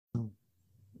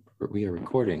We are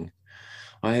recording.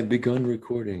 I have begun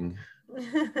recording.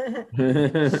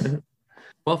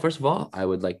 Well, first of all, I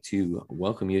would like to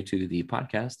welcome you to the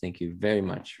podcast. Thank you very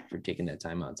much for taking that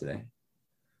time out today.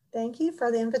 Thank you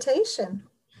for the invitation.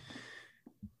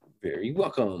 Very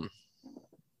welcome.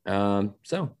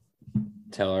 So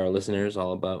tell our listeners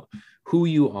all about who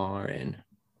you are and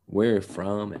where you're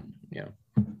from, and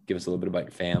give us a little bit about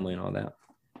your family and all that.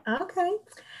 Okay.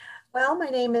 Well, my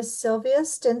name is Sylvia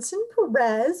Stinson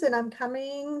Perez, and I'm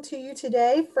coming to you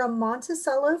today from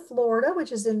Monticello, Florida,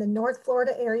 which is in the North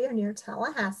Florida area near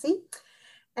Tallahassee.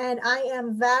 And I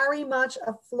am very much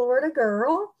a Florida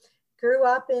girl. Grew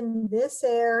up in this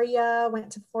area, went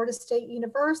to Florida State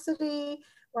University,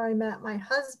 where I met my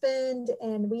husband,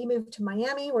 and we moved to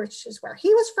Miami, which is where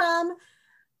he was from,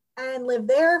 and lived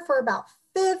there for about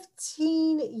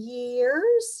 15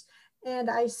 years.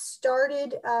 And I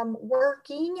started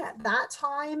working at that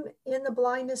time in the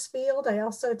blindness field. I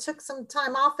also took some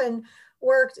time off and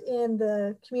worked in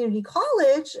the community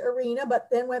college arena, but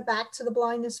then went back to the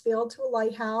blindness field to a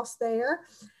lighthouse there.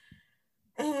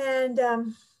 And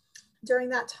during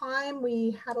that time,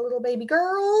 we had a little baby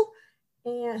girl,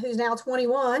 and who's now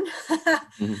 21.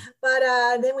 Mm-hmm. But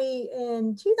then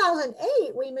in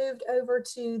 2008, we moved over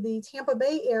to the Tampa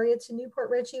Bay area, to Newport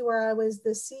Richey, where I was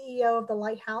the CEO of the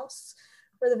lighthouse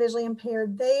for the visually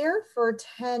impaired there for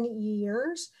 10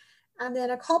 years. And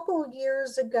then a couple of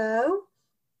years ago,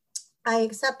 I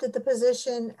accepted the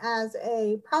position as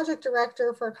a project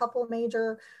director for a couple of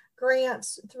major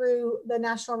grants through the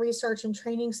National Research and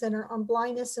Training Center on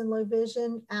Blindness and Low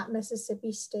Vision at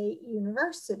Mississippi State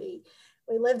University.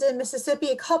 We lived in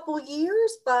Mississippi a couple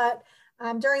years, but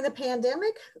during the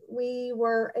pandemic, we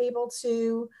were able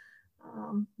to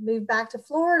move back to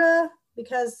Florida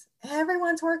because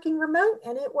everyone's working remote,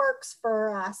 and it works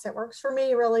for us. It works for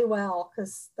me really well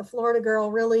because the Florida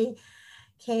girl really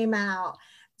came out.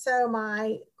 So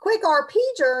my quick RP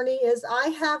journey is I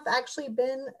have actually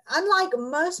been, unlike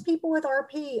most people with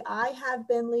RP, I have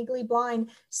been legally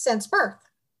blind since birth.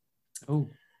 Oh.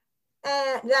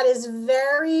 And that is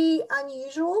very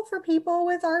unusual for people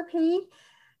with RP,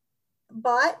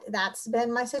 but that's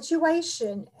been my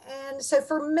situation. And so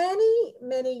for many,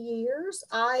 many years,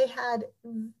 I had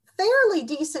fairly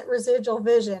decent residual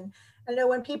vision. I know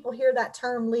when people hear that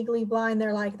term legally blind,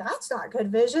 they're like, that's not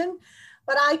good vision.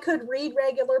 But I could read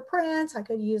regular print, I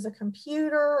could use a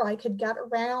computer, I could get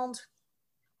around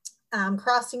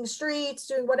crossing streets,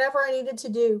 doing whatever I needed to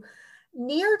do.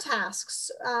 Near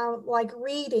tasks like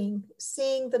reading,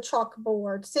 seeing the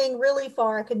chalkboard, seeing really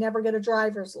far, I could never get a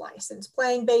driver's license,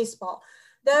 playing baseball.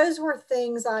 Those were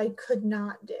things I could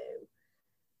not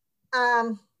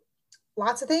do.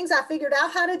 Lots of things I figured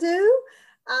out how to do.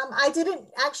 I didn't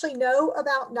actually know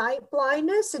about night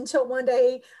blindness until one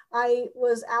day I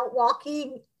was out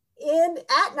walking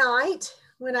at night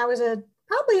when I was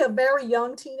probably a very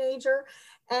young teenager,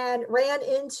 and ran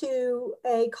into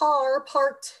a car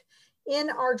parked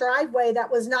in our driveway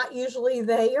that was not usually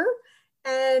there.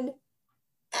 And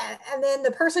then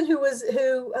the person who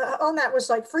on that was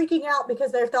like freaking out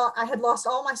because they thought I had lost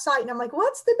all my sight. And I'm like,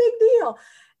 what's the big deal?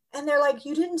 And they're like,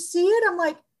 you didn't see it? I'm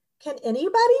like, can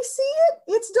anybody see it?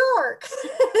 It's dark.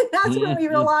 That's when we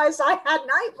realized I had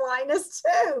night blindness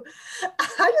too.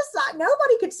 I just thought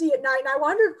nobody could see at night. And I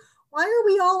wondered, why are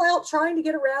we all out trying to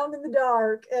get around in the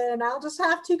dark? And I'll just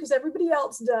have to because everybody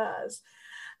else does.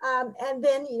 And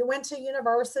then you went to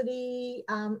university.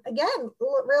 Again,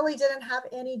 really didn't have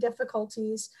any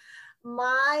difficulties.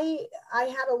 I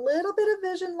had a little bit of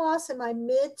vision loss in my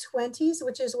mid-20s,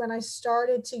 which is when I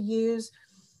started to use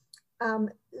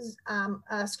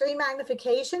screen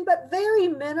magnification, but very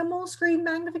minimal screen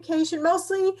magnification.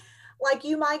 Mostly, like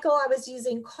you, Michael, I was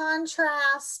using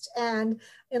contrast and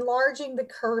enlarging the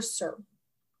cursor.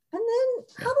 And then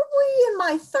probably in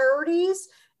my 30s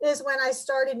is when I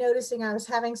started noticing I was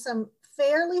having some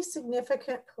fairly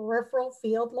significant peripheral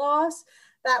field loss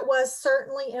that was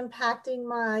certainly impacting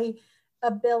my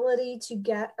ability to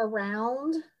get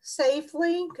around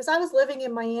safely, because I was living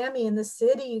in Miami in the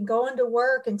city, going to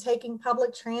work and taking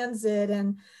public transit,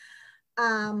 and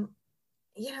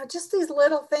just these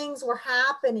little things were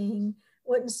happening.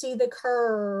 Wouldn't see the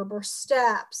curb or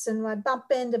steps, and I'd bump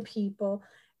into people.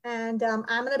 And I'm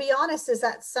going to be honest, is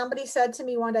that somebody said to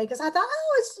me one day, because I thought,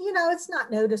 it's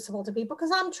not noticeable to people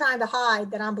because I'm trying to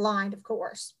hide that I'm blind, of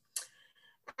course.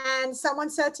 And someone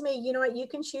said to me, you know what, you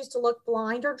can choose to look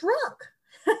blind or drunk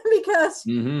because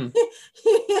it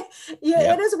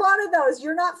is one of those,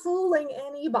 you're not fooling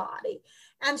anybody.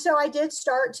 And so I did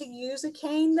start to use a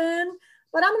cane then,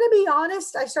 but I'm going to be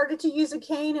honest, I started to use a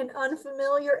cane in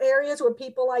unfamiliar areas with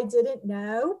people I didn't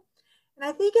know. And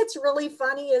I think it's really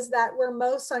funny is that we're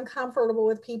most uncomfortable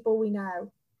with people we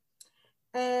know.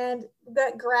 And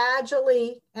that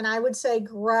gradually, and I would say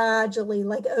gradually,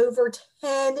 like over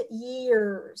 10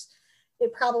 years,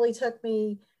 it probably took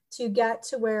me to get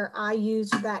to where I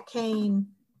used that cane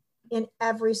in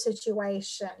every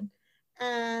situation.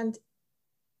 And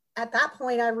at that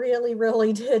point, I really,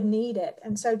 really did need it.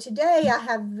 And so today I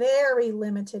have very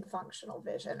limited functional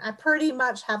vision. I pretty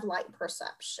much have light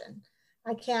perception.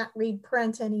 I can't read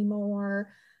print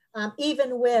anymore,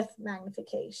 even with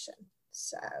magnification.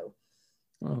 So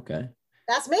Okay.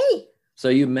 that's me. So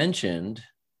you mentioned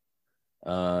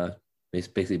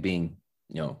basically being,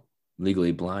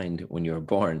 legally blind when you were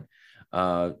born.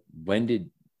 When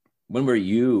were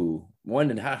you, one,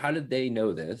 and how did they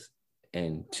know this?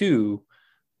 And two,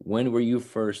 when were you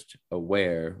first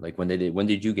aware, like when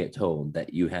did you get told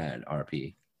that you had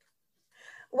RP?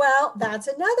 Well, that's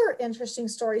another interesting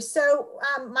story. So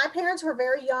my parents were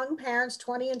very young parents,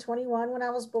 20 and 21 when I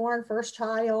was born, first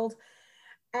child.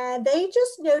 And they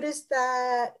just noticed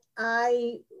that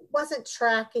I wasn't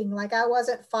tracking, like I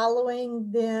wasn't following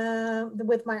them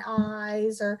with my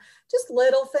eyes or just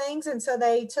little things. And so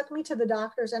they took me to the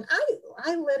doctors. And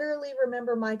I literally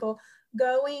remember, Michael,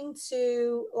 going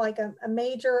to like a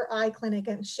major eye clinic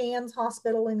at Shands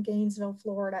Hospital in Gainesville,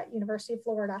 Florida, University of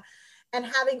Florida, and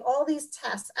having all these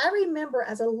tests. I remember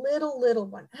as a little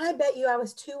one, I bet you I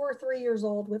was 2 or 3 years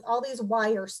old with all these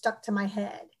wires stuck to my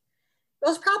head. It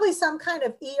was probably some kind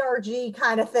of ERG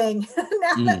kind of thing. now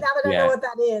that I know what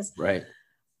that is. Right.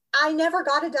 I never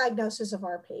got a diagnosis of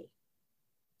RP.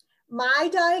 My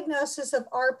diagnosis of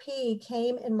RP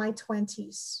came in my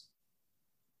 20s.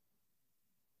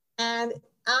 And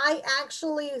I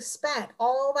actually spent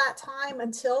all that time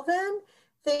until then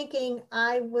thinking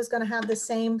I was going to have the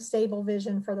same stable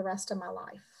vision for the rest of my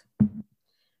life.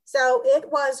 So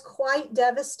it was quite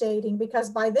devastating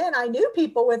because by then I knew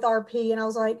people with RP and I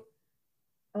was like,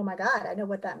 oh my God, I know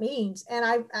what that means. And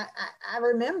I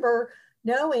remember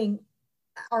knowing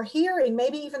or hearing,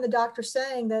 maybe even the doctor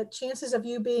saying that chances of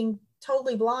you being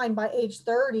totally blind by age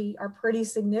 30 are pretty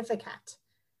significant.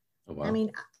 Oh, wow. I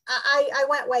mean, I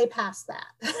went way past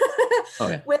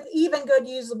that with even good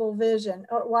usable vision,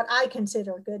 or what I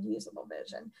consider good usable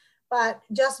vision, but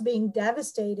just being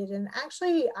devastated. And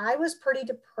actually, I was pretty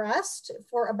depressed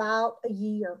for about a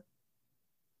year.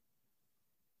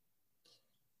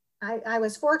 I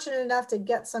was fortunate enough to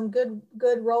get some good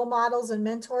role models and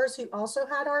mentors who also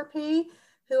had RP,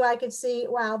 who I could see,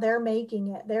 wow, they're making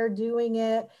it, they're doing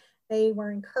it. They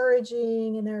were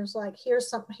encouraging, and there's like,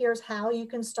 here's how you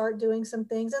can start doing some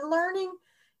things, and learning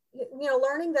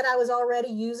that I was already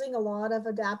using a lot of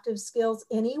adaptive skills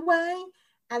anyway,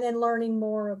 and then learning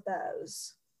more of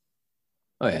those.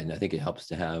 Oh yeah, and I think it helps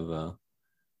to have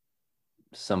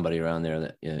somebody around there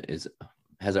that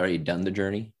has already done the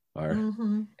journey or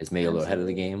is maybe a little ahead of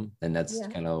the game. And that's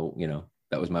kind of,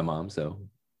 that was my mom. So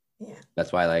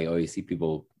that's why I always see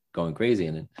people going crazy,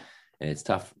 and it's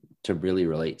tough to really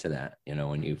relate to that,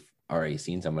 when you've already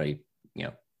seen somebody,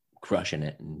 crushing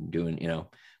it and doing,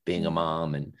 being a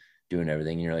mom and doing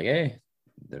everything. And you're like, hey,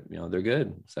 they're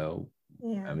good. So,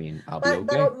 I mean, I'll be okay.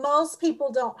 But most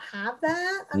people don't have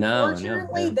that.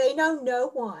 Unfortunately, they know no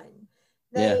one.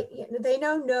 They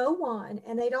know no one,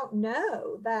 and they don't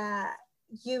know that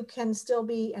you can still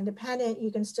be independent.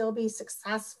 You can still be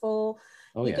successful.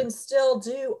 You can still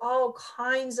do all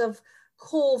kinds of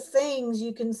cool things.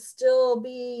 You can still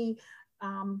be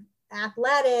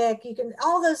athletic. You can,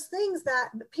 all those things that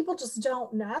people just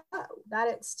don't know that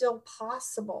it's still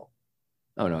possible.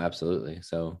 Oh no, absolutely.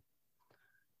 So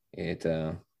it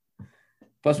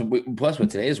plus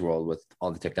with today's world, with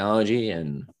all the technology,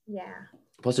 and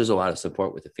plus there's a lot of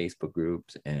support with the Facebook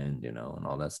groups and and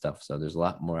all that stuff. So there's a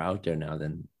lot more out there now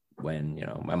than when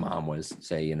my mom was,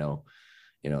 say,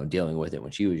 dealing with it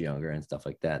when she was younger and stuff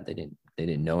like that. They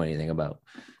didn't know anything about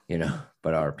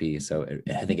but RP. So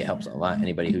I think it helps a lot.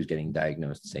 Anybody who's getting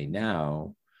diagnosed, say,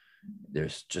 now,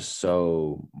 there's just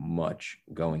so much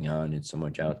going on and so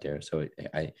much out there. So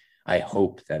I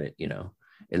hope that it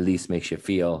at least makes you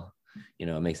feel,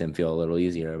 it makes them feel a little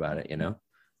easier about it.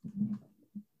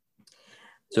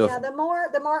 So the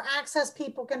more access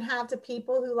people can have to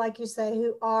people who, like you say,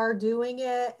 who are doing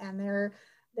it, and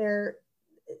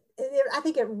I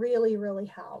think it really, really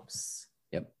helps.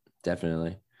 Yep,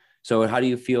 definitely. So how do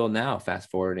you feel now,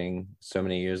 fast forwarding so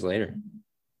many years later?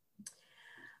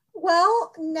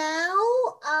 Well, now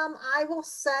I will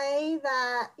say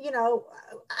that,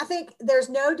 I think there's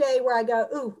no day where I go,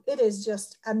 ooh, it is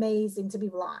just amazing to be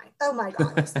blind. Oh my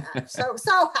goodness. I'm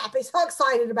so happy, so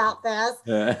excited about this.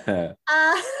 Uh,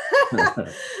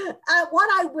 what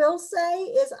I will say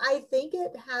is I think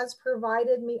it has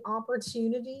provided me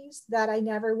opportunities that I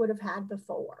never would have had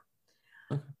before.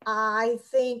 I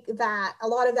think that a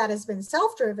lot of that has been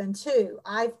self-driven too.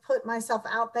 I've put myself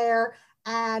out there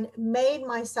and made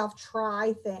myself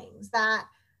try things that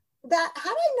had I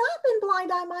not been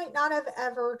blind, I might not have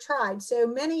ever tried. So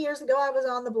many years ago, I was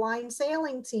on the blind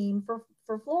sailing team for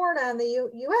Florida and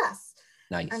the US.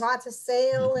 Nice. I got to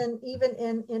sail and even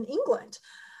in England.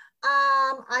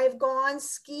 I've gone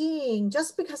skiing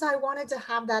just because I wanted to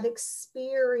have that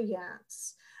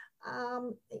experience.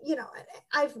 I've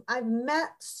met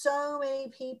so many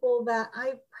people that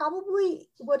I probably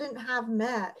wouldn't have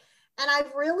met. And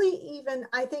I've really even,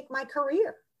 I think my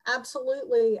career,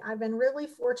 absolutely. I've been really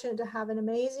fortunate to have an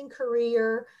amazing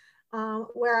career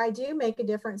where I do make a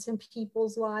difference in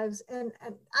people's lives. And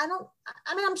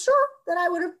I'm sure that I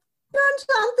would have done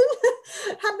something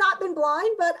had not been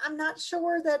blind, but I'm not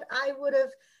sure that I would have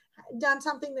done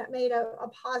something that made a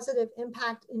positive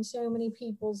impact in so many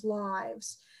people's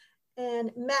lives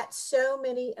and met so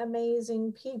many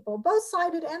amazing people, both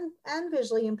sighted and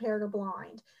visually impaired or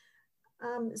blind.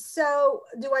 So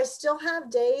do I still have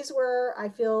days where I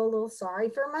feel a little sorry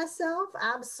for myself?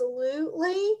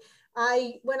 Absolutely.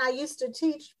 When I used to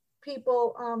teach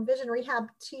people vision rehab,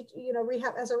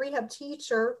 rehab as a rehab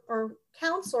teacher or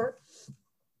counselor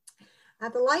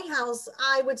at the Lighthouse,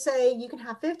 I would say you can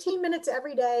have 15 minutes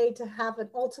every day to have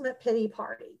an ultimate pity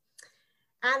party.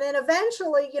 And then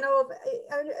eventually,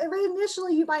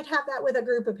 initially you might have that with a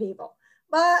group of people,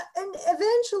 and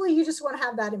eventually you just want to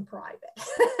have that in private.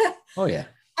 Oh yeah.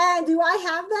 And do I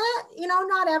have that?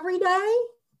 Not every day,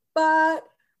 but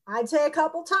I'd say a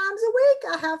couple times a week.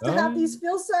 I have to have these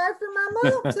feel sorry for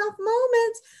myself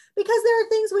moments because there are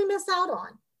things we miss out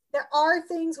on. There are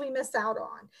things we miss out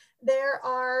on. There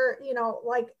are,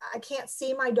 like I can't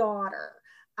see my daughter.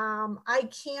 I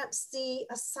can't see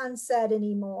a sunset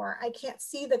anymore. I can't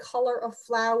see the color of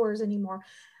flowers anymore.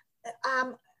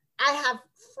 I have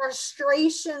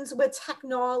frustrations with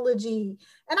technology.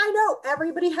 And I know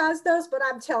everybody has those, but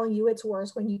I'm telling you, it's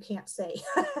worse when you can't see.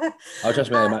 Oh, trust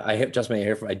me, I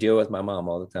deal with my mom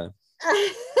all the time.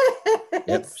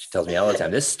 Yep, she tells me all the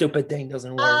time, this stupid thing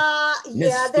doesn't work.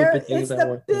 It's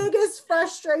the biggest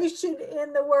frustration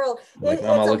in the world. I'm like,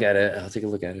 Mom, I'll take a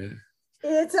look at it.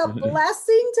 It's a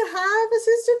blessing to have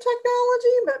assistive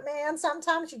technology, but man,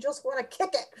 sometimes you just want to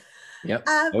kick it. Yep.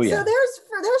 So there's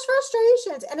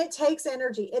frustrations, and it takes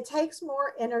energy. It takes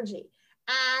more energy,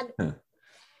 and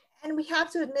we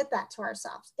have to admit that to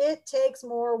ourselves. It takes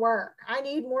more work. I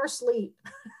need more sleep.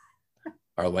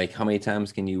 Or like, how many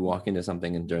times can you walk into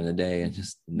something during the day and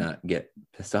just not get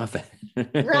pissed off at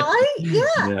it? Right? Yeah.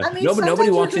 Yeah. I mean, nobody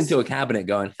walks into a cabinet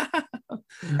going,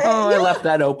 I left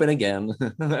that open again.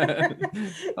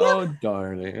 Oh,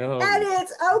 darling. Oh. And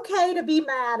it's okay to be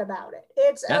mad about it.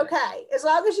 It's okay as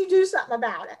long as you do something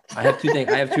about it. I have two things.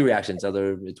 I have two reactions.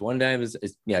 It's one time is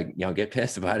get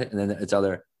pissed about it, and then it's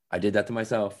other. I did that to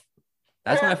myself.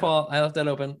 That's my fault. I left that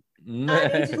open. I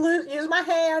need to use my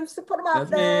hands to put them up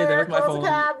there. That was my fault. The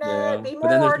cabinet, be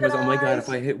more organized. Oh my God, if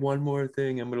I hit one more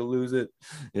thing, I'm gonna lose it.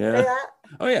 Yeah.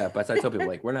 Oh yeah. But I tell people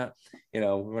like we're not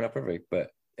perfect.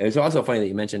 But it's also funny that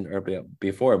you mentioned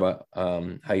before about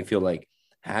how you feel like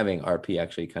having RP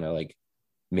actually kind of like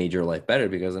made your life better,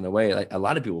 because in a way, like a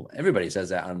lot of people, everybody says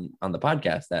that on the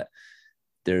podcast, that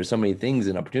there's so many things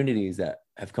and opportunities that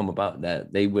have come about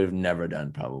that they would have never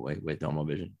done probably with normal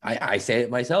vision. I say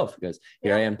it myself because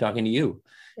here I am talking to you,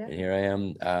 and here I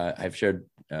am.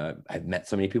 I've met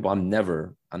so many people. I'm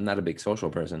not a big social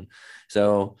person.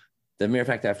 So the mere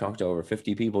fact that I've talked to over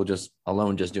 50 people just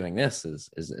doing this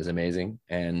is amazing.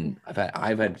 And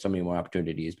I've had so many more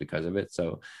opportunities because of it.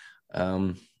 So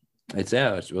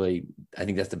it's really, I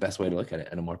think that's the best way to look at it,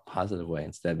 in a more positive way,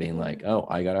 instead of being like, oh,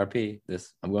 I got RP,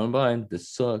 I'm going blind, this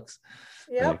sucks.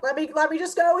 Yep. Let me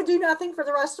just go and do nothing for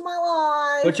the rest of my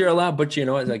life. But you're allowed, but you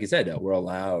know what, like you said, we're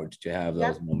allowed to have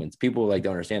those moments. People like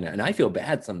don't understand it. And I feel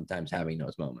bad sometimes having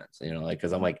those moments,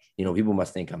 because I'm like, people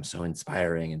must think I'm so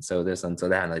inspiring and so this and so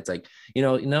that. And it's like,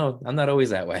 no, I'm not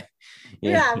always that way.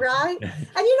 Yeah, right.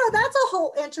 And that's a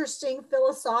whole interesting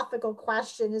philosophical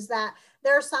question, is that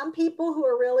there are some people who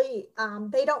are really,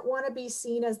 they don't want to be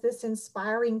seen as this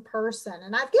inspiring person.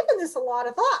 And I've given this a lot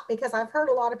of thought, because I've heard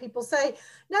a lot of people say,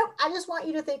 no, I just want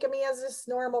you to think of me as this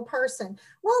normal person.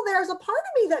 Well, there's a part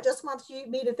of me that just wants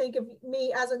me to think of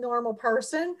me as a normal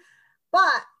person.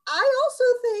 But I also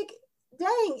think dang,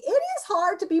 it is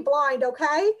hard to be blind,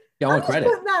 okay? Yeah, I I'm want just credit.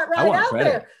 putting that I right want out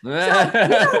credit. there. So you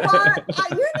know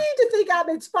what? You need to think I'm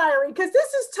inspiring because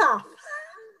this is tough.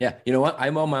 Yeah, you know what? I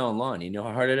mow my own lawn. You know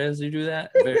how hard it is to do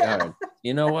that? Very Yeah. hard.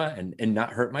 You know what? And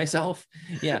not hurt myself.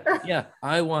 Yeah.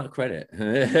 I want credit.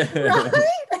 Right?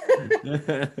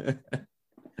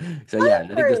 So I yeah, I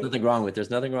think agree. there's nothing wrong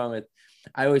with.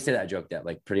 I always say that joke that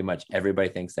like pretty much everybody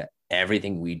thinks that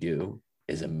everything we do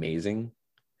is amazing.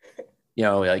 You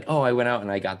know, like, oh, I went out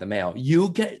and I got the mail. You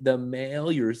get the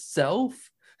mail yourself?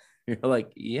 You're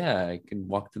like, yeah, I can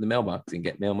walk to the mailbox and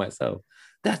get mail myself.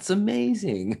 That's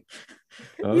amazing.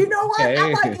 You know what?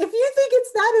 I'm like, Okay. if you think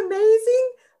it's that amazing,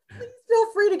 please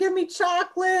feel free to give me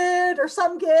chocolate or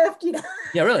some gift, you know.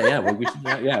 Yeah, really.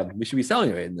 Yeah, we should be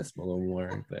celebrating this a little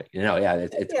more. But yeah,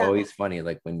 it's Yeah. always funny.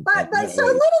 Like when, But so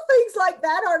little things like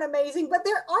that aren't amazing, but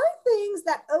there are things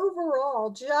that overall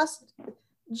just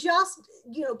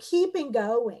keeping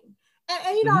going.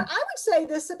 And you know, Mhm. I would say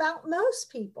this about most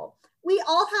people. We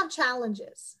all have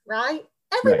challenges, right?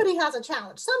 Right, Everybody has a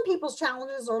challenge. Some people's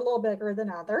challenges are a little bigger than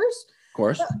others, of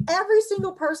course. but every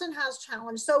single person has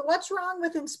challenge. So what's wrong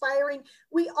with inspiring?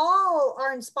 We all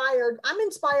are inspired. I'm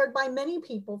inspired by many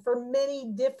people for many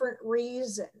different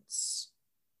reasons.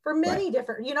 For Right. many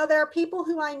different, there are people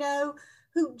who I know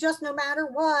who just no matter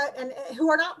what, and who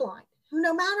are not blind, who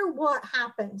no matter what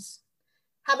happens,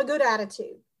 have a good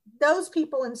attitude. Those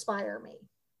people inspire me.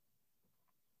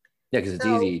 Yeah, because it's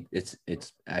So easy.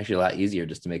 It's actually a lot easier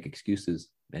just to make excuses,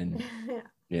 and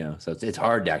yeah. so it's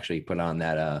hard to actually put on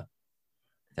that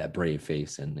brave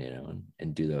face and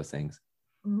and do those things.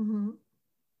 Mm-hmm.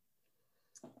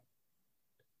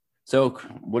 So,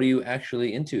 what are you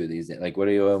actually into these days? Like, what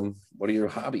are your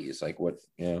hobbies? Like, what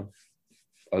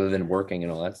other than working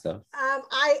and all that stuff?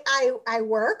 I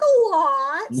work a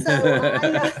lot, so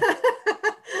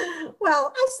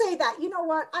well, I say that. You know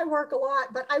what? I work a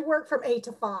lot, but I work from 8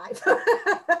 to 5,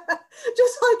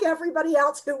 just like everybody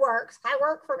else who works. I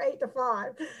work from 8 to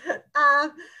 5,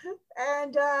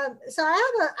 and so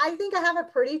I think I have a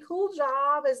pretty cool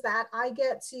job. Is that I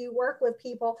get to work with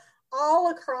people all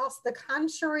across the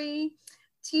country,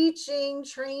 teaching,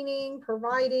 training,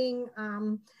 providing,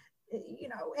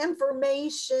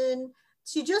 information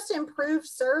to just improve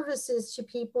services to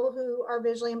people who are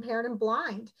visually impaired and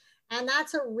blind. And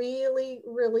that's a really,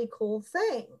 really cool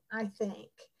thing, I think.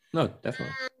 No,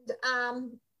 definitely.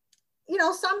 And,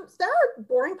 there are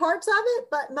boring parts of it,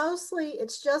 but mostly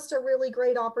it's just a really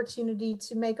great opportunity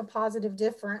to make a positive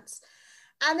difference.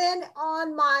 And then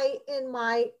in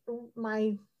my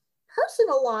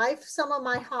personal life, some of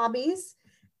my hobbies,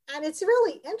 and it's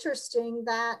really interesting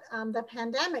that the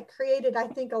pandemic created, I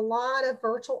think, a lot of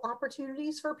virtual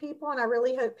opportunities for people. And I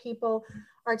really hope people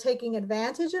are taking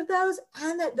advantage of those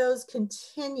and that those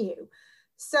continue.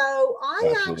 So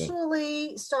I Absolutely.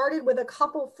 actually started with a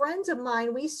couple friends of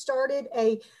mine. We started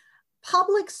a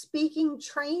public speaking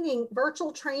training,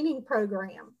 virtual training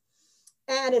program.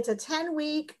 And it's a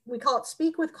 10-week, we call it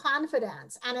Speak with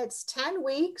Confidence. And it's 10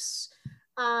 weeks.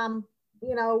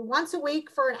 Once a week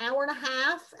for an hour and a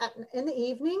half in the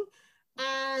evening.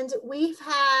 And we've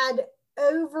had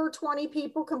over 20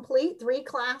 people complete 3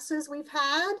 classes we've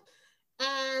had.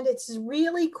 And it's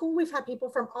really cool. We've had people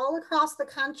from all across the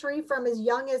country, from as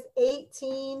young as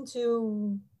 18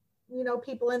 to,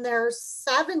 people in their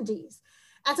 70s.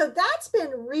 And so that's been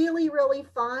really, really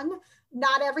fun.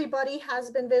 Not everybody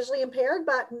has been visually impaired,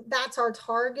 but that's our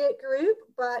target group.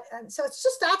 So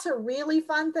that's a really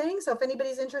fun thing. So if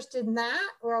anybody's interested in that,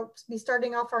 we'll be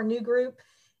starting off our new group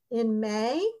in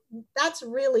May. That's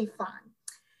really fun.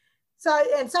 So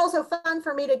it's also fun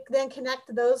for me to then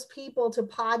connect those people to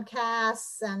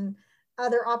podcasts and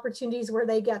other opportunities where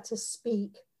they get to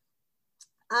speak.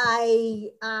 I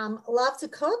love to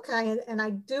cook. I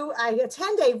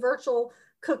attend a virtual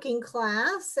cooking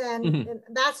class, and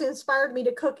that's inspired me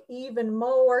to cook even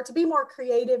more, to be more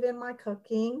creative in my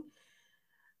cooking.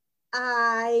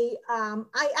 I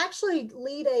actually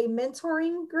lead a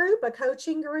mentoring group, a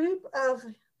coaching group of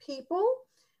people,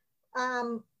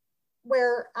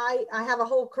 where I have a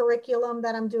whole curriculum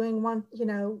that I'm doing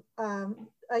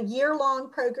a year-long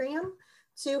program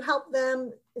to help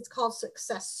them. It's called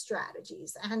Success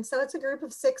Strategies. And so it's a group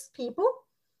of 6 people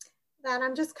that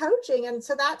I'm just coaching. And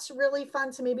so that's really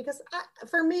fun to me because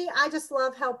for me, I just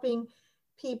love helping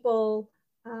people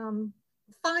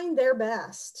find their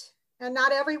best. And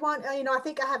not everyone, I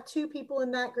think I have 2 people in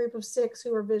that group of 6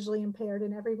 who are visually impaired,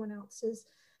 and everyone else is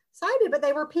sighted, but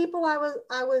they were people I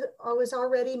was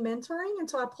already mentoring. And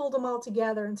so I pulled them all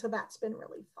together. And so that's been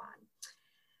really fun.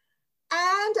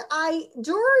 And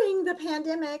during the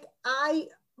pandemic,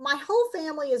 my whole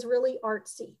family is really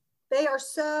artsy. They are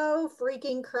so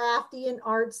freaking crafty and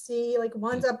artsy. Like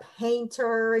one's a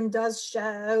painter and does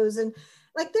shows, and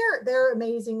like they're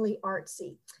amazingly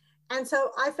artsy. And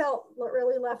so I felt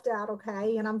really left out.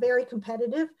 Okay. And I'm very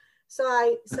competitive.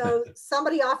 So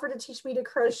somebody offered to teach me to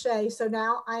crochet. So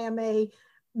now I am a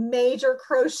major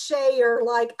crocheter.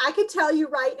 Like I could tell you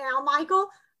right now, Michael,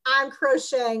 I'm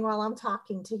crocheting while I'm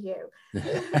talking to you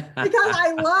because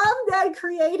I love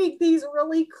creating these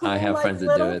really cool. I have like, friends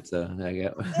that do it, so I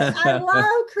get. I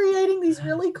love creating these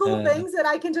really cool things that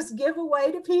I can just give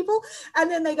away to people, and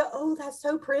then they go, "Oh, that's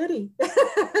so pretty."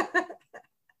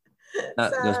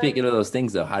 Now, speaking of those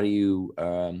things, though, how do you?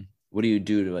 What do you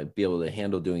do to like be able to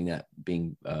handle doing that?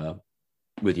 Being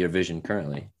with your vision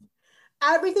currently,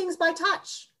 everything's by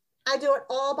touch. I do it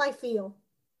all by feel.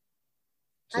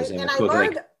 So I same with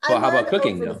learned. cooking, like, well, how about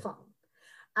cooking over the though? phone.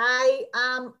 I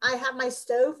have my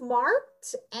stove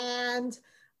marked, and so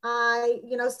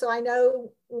I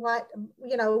know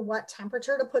what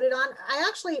temperature to put it on.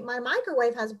 My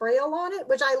microwave has Braille on it,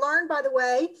 which I learned, by the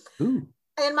way, Ooh.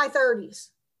 in my 30s.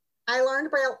 I learned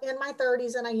Braille in my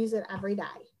 30s, and I use it every day.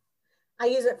 I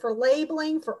use it for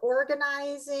labeling, for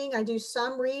organizing. I do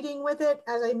some reading with it.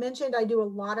 As I mentioned, I do a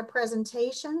lot of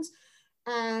presentations.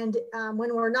 And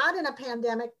when we're not in a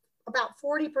pandemic, about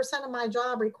 40% of my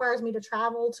job requires me to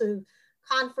travel to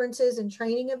conferences and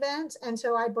training events. And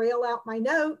so I braille out my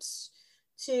notes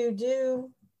to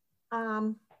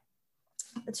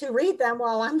read them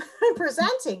while I'm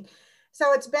presenting.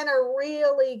 So it's been a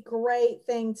really great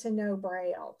thing to know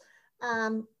Braille.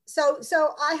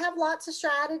 So I have lots of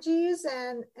strategies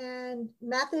and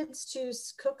methods to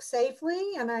cook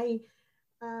safely. And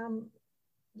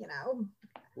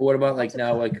What about like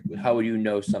now, like how would you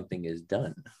know something is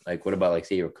done? Like what about like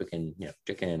say you're cooking,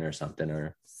 chicken or something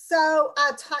or? So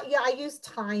I use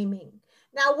timing.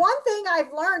 Now, one thing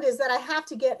I've learned is that I have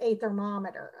to get a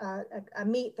thermometer, a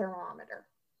meat thermometer.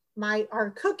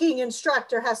 Our cooking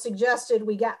instructor has suggested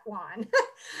we get one.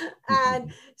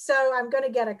 And so I'm going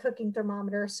to get a cooking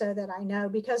thermometer so that I know,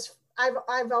 because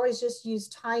I've always just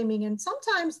used timing, and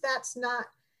sometimes that's not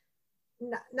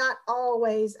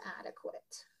always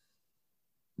adequate.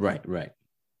 Right.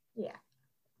 Yeah.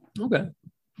 Okay.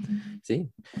 See,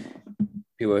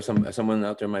 people are someone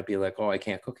out there might be like, oh, I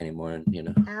can't cook anymore,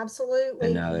 and Absolutely.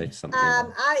 And now there's something.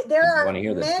 There are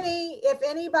many. If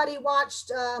anybody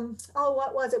watched,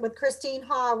 what was it with Christine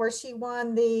Haw, where she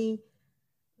won the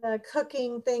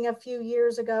cooking thing a few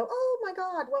years ago? Oh my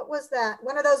God, what was that?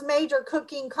 One of those major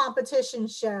cooking competition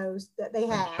shows that they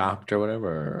had. Chopped or whatever,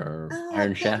 or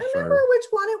Iron Chef. I can't remember which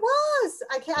one it was.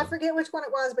 I forget which one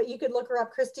it was, but you could look her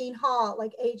up, Christine Haw,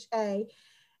 like H-A.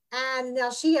 And now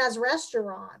she has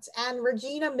restaurants. And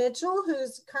Regina Mitchell,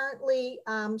 who's currently,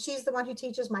 she's the one who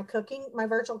teaches my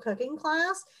virtual cooking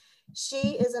class.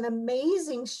 She is an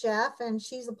amazing chef, and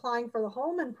she's applying for the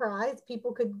Holman Prize.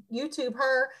 People could YouTube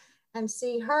her and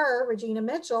see her, Regina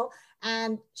Mitchell.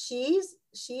 And she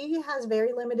has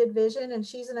very limited vision, and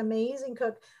she's an amazing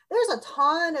cook. There's a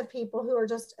ton of people who are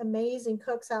just amazing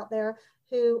cooks out there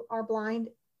who are blind,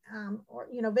 or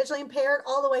visually impaired,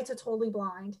 all the way to totally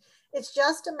blind. It's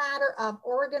just a matter of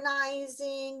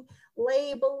organizing,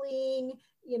 labeling,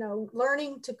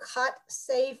 learning to cut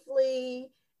safely.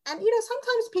 And,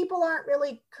 sometimes people aren't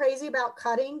really crazy about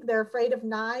cutting. They're afraid of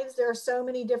knives. There are so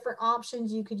many different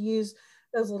options. You could use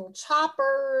those little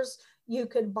choppers. You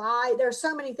could buy, there's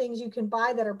so many things you can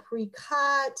buy that are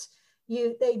pre-cut.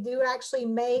 They do actually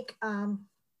make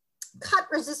cut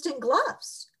resistant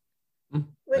gloves,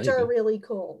 which are really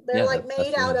cool. They're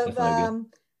made out of,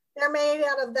 they're made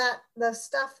out of the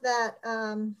stuff that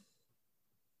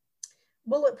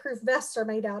bulletproof vests are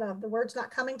made out of. The word's not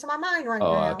coming to my mind right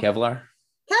now. Kevlar?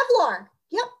 Kevlar.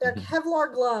 Yep, they're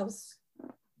Kevlar gloves.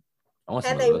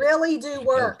 And they really do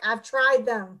work. I've tried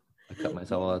them. I cut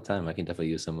myself all the time. I can definitely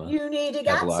use some. You need to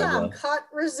get some cut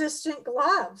resistant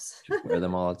gloves. Wear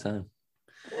them all the time.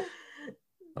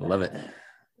 I love it.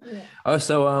 Yeah. Oh,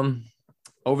 so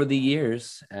over the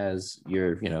years, as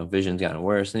your vision's gotten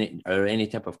worse, are there any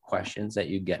type of questions that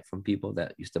you get from people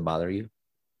that used to bother you?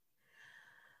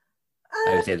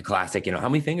 I would say the classic, how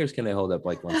many fingers can they hold up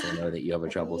like once they know that you have a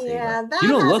trouble seeing? You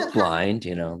don't look blind,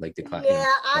 like the classic.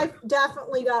 Yeah, I've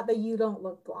definitely got the you don't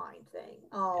look blind thing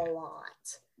a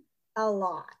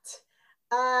lot.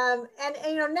 And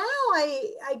now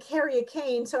I carry a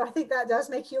cane, so I think that does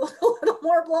make you look a little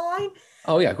more blind.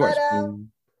 Oh yeah, of course. But,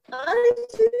 I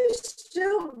do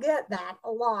still get that a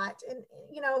lot. And,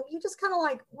 you just kind of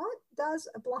like, what does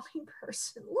a blind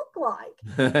person look like?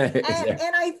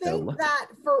 and I think that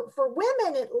for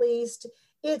women, at least,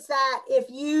 it's that if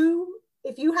you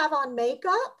have on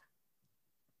makeup,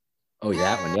 Oh,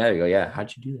 that one. Yeah, you go. Yeah.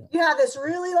 How'd you do that? You have this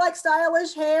really like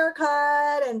stylish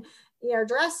haircut and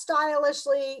dress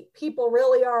stylishly. People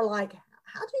really are like,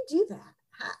 how do you do that?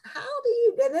 How do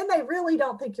you? And then they really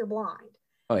don't think you're blind.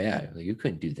 Oh yeah, you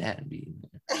couldn't do that and be.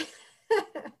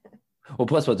 Well,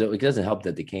 plus, it doesn't help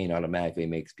that the cane automatically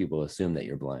makes people assume that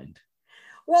you're blind.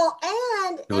 Well,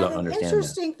 and an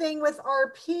interesting thing with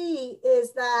RP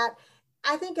is that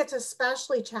I think it's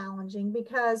especially challenging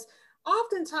because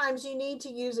oftentimes you need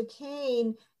to use a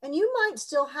cane and you might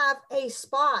still have a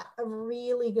spot of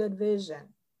really good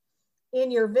vision in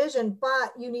your vision,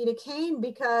 but you need a cane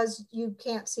because you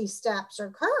can't see steps or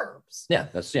curbs. Yeah.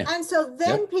 And so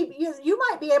then people, you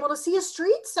might be able to see a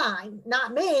street sign,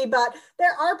 not me, but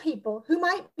there are people who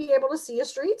might be able to see a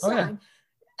street sign.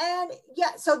 And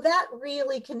so that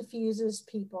really confuses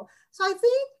people. So I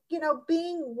think,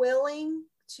 being willing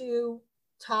to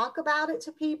talk about it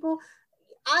to people,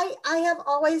 I have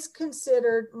always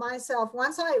considered myself,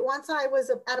 once I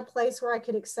was at a place where I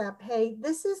could accept, hey,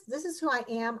 this is who I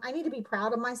am. I need to be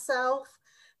proud of myself.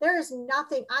 There is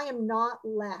nothing, I am not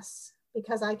less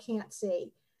because I can't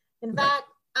see. In fact,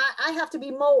 I have to be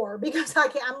more because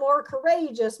I'm more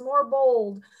courageous, more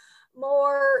bold,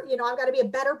 more, I've got to be a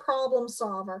better problem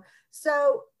solver.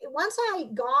 So once I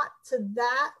got to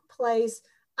that place,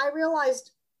 I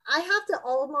realized I have to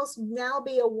almost now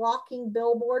be a walking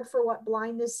billboard for what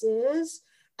blindness is.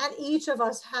 And each of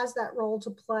us has that role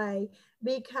to play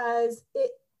because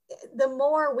the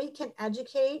more we can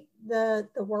educate the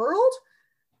world,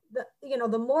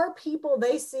 the more people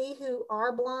they see who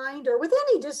are blind or with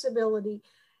any disability,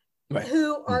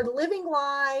 who are living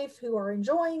life, who are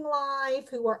enjoying life,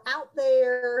 who are out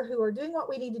there, who are doing what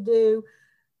we need to do,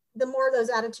 the more those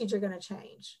attitudes are going to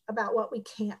change about what we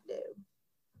can't do.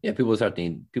 Yeah, people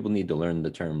need to learn the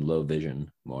term low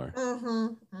vision more,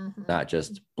 not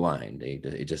just blind.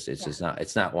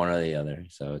 It's not one or the other.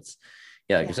 So it's,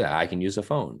 like I said, I can use a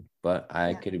phone, but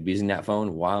I could be using that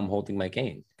phone while I'm holding my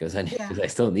cane because I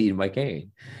still need my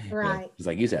cane. Right. Because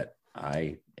like you said,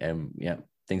 I am,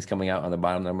 things coming out on the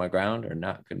bottom of my ground are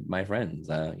not good, my friends,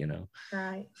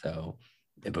 Right. So,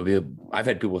 but I've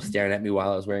had people staring at me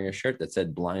while I was wearing a shirt that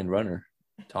said blind runner,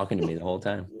 talking to me the whole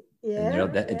time. Yeah.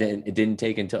 And it didn't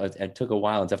take until it took a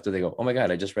while after they go, oh my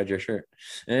God, I just read your shirt.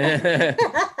 I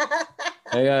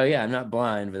go, yeah, I'm not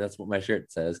blind, but that's what my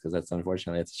shirt says because that's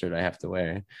unfortunately it's a shirt I have to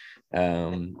wear.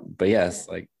 But yes,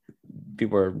 like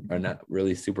people are not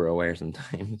really super aware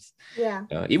sometimes. Yeah.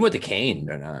 Even with the cane,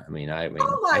 they're not. I mean,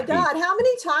 oh my God, how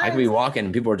many times I could be walking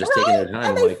and people are just taking their time.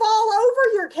 And they fall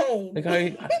over your cane. Like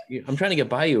I'm trying to get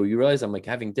by you. You realize I'm like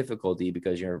having difficulty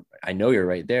because I know you're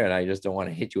right there and I just don't want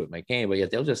to hit you with my cane, but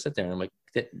yet they'll just sit there and I'm like,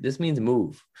 this means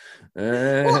move.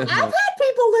 Well, I've had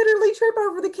people literally trip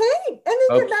over the cane and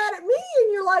then get mad at me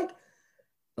and you're like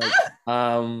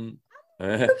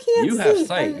you have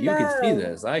sight. You can see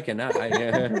this. I cannot. I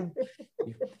have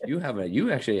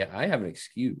an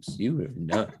excuse. You have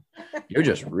none. You're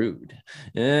just rude.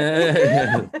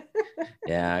 Yeah,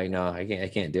 I know. I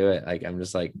can't do it. Like I'm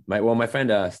just like my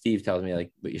friend Steve tells me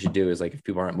like what you should do is like if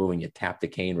people aren't moving, you tap the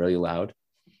cane really loud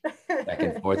back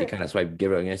and forth. You kind of swipe,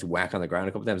 give it a nice whack on the ground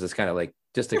a couple times. It's kind of like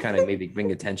just to kind of maybe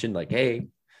bring attention. Like, hey,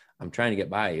 I'm trying to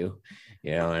get by you,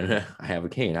 and I have a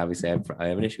cane. Obviously, I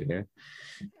have an issue here.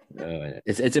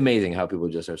 It's amazing how people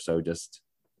just are so just.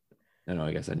 I don't know,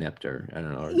 I guess inept or I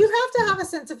don't know. You have to have a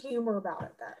sense of humor about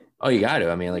it though. Oh, you got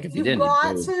to. I mean, like if you didn't.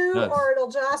 Or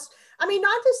it'll just, I mean,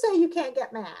 not to say you can't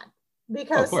get mad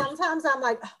because sometimes I'm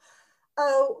like,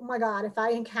 oh my God, if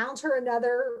I encounter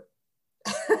another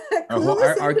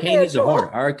our cane needs a horn.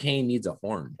 Our cane needs a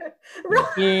horn.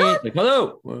 Right. Like,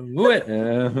 hello, move it.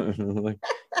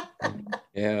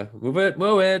 Yeah, move it.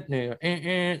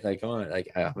 Like, come on,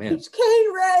 like, oh man. It's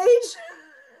cane rage.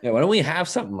 Yeah, why don't we have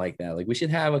something like that? Like we should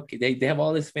have they have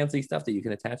all this fancy stuff that you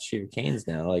can attach to your canes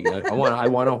now. Like I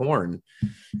want a horn,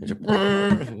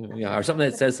 or something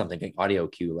that says something like audio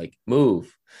cue, like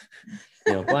move,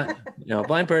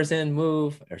 blind person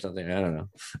move or something. I don't know.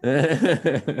 Well, I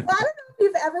don't know if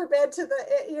you've ever been to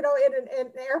in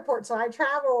an airport. So I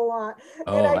travel a lot,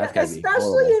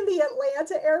 especially in the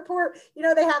Atlanta airport.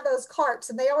 They have those carts,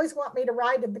 and they always want me to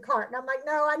ride in the cart, and I'm like,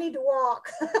 no, I need to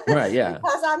walk. Right? Yeah.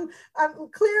 Because I'm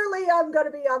going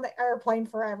to be on the airplane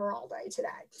forever, all day today.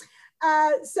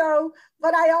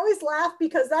 But I always laugh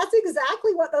because that's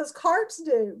exactly what those carts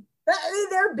do.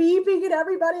 They're beeping at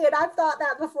everybody, and I've thought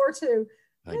that before too.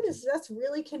 That's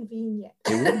really convenient.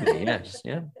 It would be,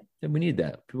 yeah. We need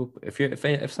that. People,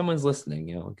 if someone's listening,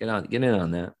 get in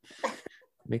on that.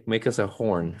 Make us a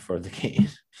horn for the cane.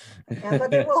 Yeah,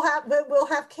 but then we'll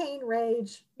have cane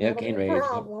rage. Yeah, That'll cane be a rage.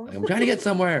 problem. I'm trying to get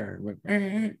somewhere.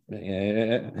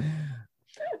 Yeah.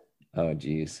 Oh,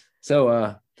 geez.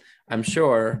 So I'm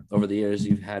sure over the years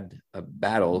you've had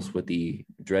battles with the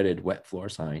dreaded wet floor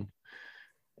sign.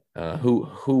 Who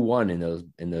won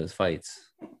in those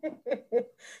fights?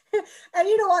 And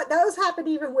you know what? Those happen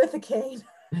even with a cane.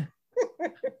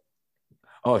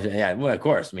 Oh yeah, well of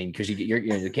course. I mean, because you're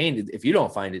the cane. If you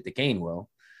don't find it, the cane will.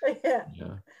 Yeah.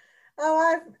 Yeah.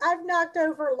 Oh, I've knocked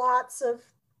over lots of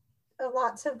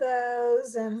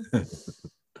those and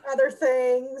other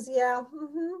things. Yeah,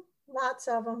 lots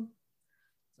of them.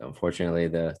 So unfortunately,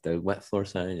 the wet floor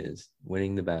sign is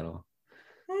winning the battle.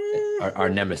 Our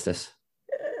nemesis.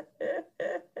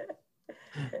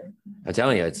 I'm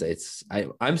telling you,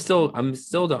 I'm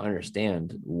still don't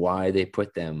understand why they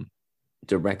put them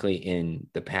directly in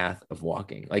the path of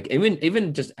walking. Like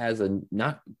even just as a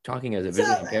not talking as a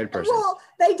visually impaired person. Well,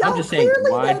 they don't. I'm just saying,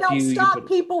 why they don't do stop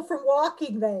people from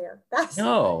walking there.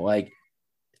 No, like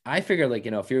I figure, like,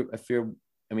 if you're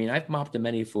I mean, I've mopped a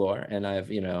many floor, and I've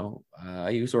I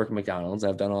used to work at McDonald's.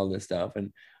 I've done all this stuff,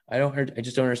 and I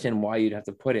just don't understand why you'd have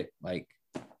to put it like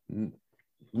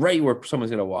right where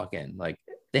someone's gonna walk in. Like,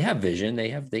 they have vision,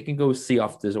 they can go see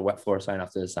off. There's a wet floor sign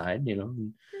off to the side,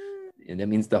 and that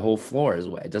means the whole floor is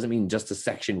wet. It doesn't mean just a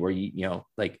section where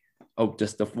like, oh,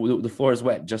 just the floor is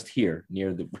wet just here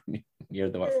near the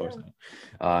wet floor sign.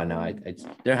 No,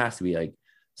 there has to be like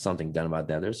something done about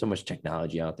that. There's so much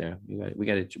technology out there. We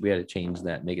got to change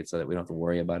that, make it so that we don't have to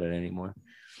worry about it anymore.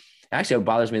 Actually, it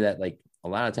bothers me that like a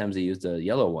lot of times they use the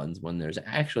yellow ones when there's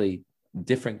actually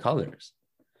different colors.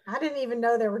 I didn't even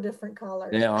know there were different colors.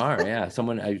 They are, yeah. I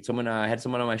had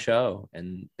someone on my show,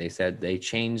 and they said they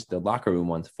changed the locker room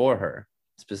ones for her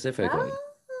specifically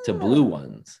to blue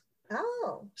ones.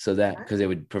 Oh, so that because it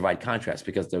would provide contrast,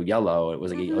 because the yellow, it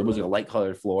was like a light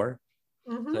colored floor.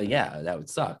 So yeah, that would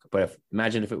suck. But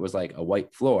imagine if it was like a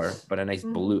white floor, but a nice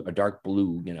blue, a dark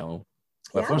blue,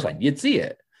 wet floor sign, you'd see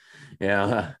it.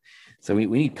 Yeah. So we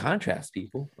need contrast,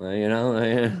 people.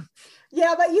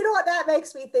 Yeah, but you know what that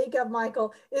makes me think of,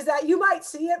 Michael, is that you might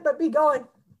see it, but be going,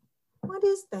 what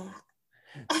is that?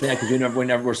 Yeah, because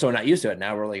we're so not used to it.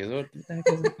 Now we're like, what the heck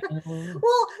is it?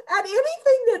 Well, and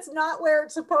anything that's not where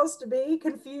it's supposed to be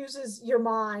confuses your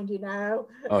mind,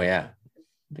 Oh yeah.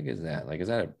 I think is that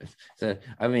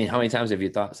I mean, how many times have you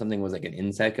thought something was like an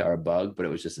insect or a bug, but it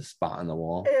was just a spot on the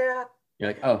wall? Yeah. You're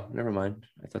like, oh, never mind.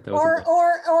 I thought that was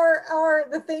or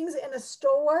the things in a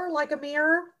store, like a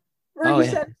mirror, where you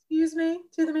said, excuse me,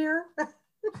 to the mirror.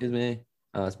 Excuse me.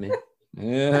 Oh, it's me.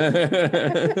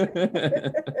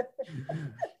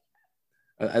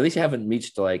 At least you haven't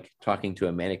reached like talking to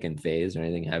a mannequin phase or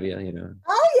anything, have you?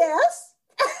 Oh yes.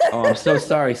 Oh, I'm so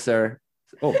sorry, sir.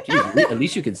 Oh, geez, at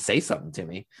least you can say something to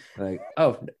me. Like,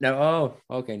 oh no, oh,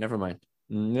 okay, never mind.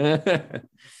 Yeah,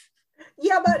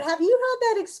 but have you had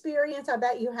that experience? I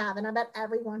bet you have, and I bet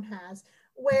everyone has,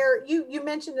 where you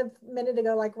mentioned a minute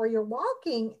ago, like where you're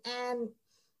walking and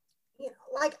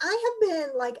like I have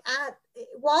been like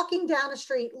walking down a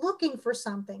street looking for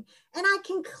something, and I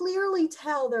can clearly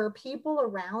tell there are people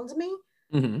around me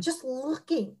just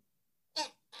looking.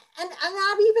 And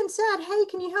I've even said, hey,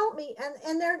 can you help me?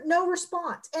 And there's no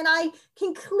response. And I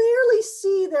can clearly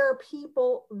see there are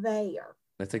people there.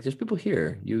 It's like, there's people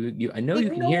here. I know you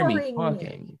can hear me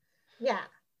talking. Yeah.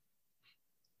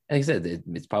 Like I said,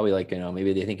 it's probably like,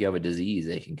 maybe they think you have a disease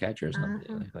they can catch or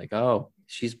something. Like, oh,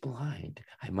 she's blind,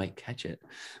 I might catch it.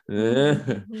 I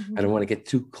don't want to get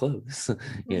too close. I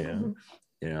don't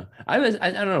know.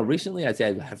 Recently, I'd say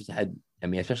I've had, I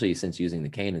mean, especially since using the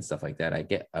cane and stuff like that, I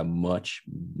get a much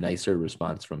nicer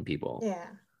response from people. Yeah.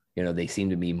 They seem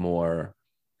to be more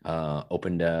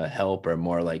open to help, or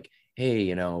more like, hey,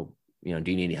 do you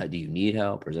need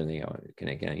help, or something?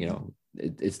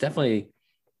 It's definitely,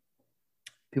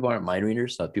 people aren't mind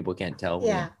readers, so people can't tell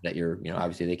that you're,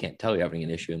 obviously they can't tell you're having an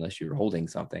issue unless you're holding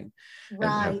something.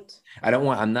 Right. And,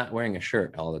 I'm not wearing a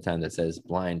shirt all the time that says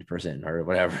blind person or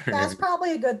whatever. That's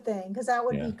probably a good thing, because that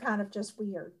would be kind of just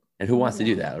weird. And who wants to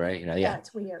do that, right? Yeah,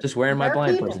 it's weird. Just wearing my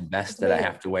blind person vest that I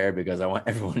have to wear because I want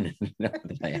everyone to know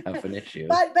that I have an issue.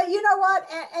 But you know what?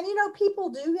 And people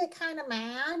do get kind of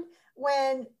mad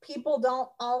when people don't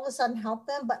all of a sudden help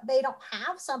them, but they don't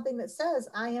have something that says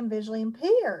I am visually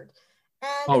impaired.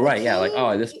 And right, yeah, like,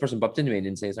 oh, this person bumped into me and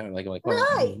didn't say something. Like, well,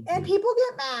 right, and people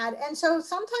get mad, and so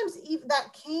sometimes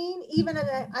that cane, even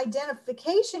an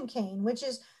identification cane, which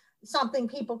is something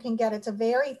people can get. It's a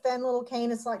very thin little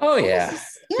cane. It's like, those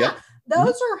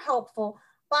are helpful.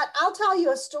 But I'll tell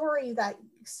you a story that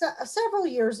several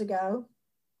years ago.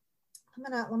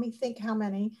 Let me think how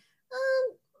many.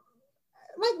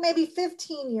 like maybe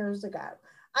 15 years ago.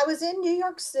 I was in New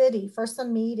York City for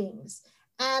some meetings,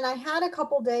 and I had a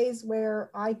couple days where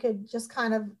I could just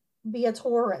kind of be a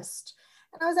tourist.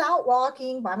 And I was out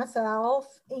walking by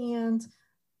myself and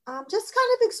just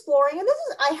kind of exploring. And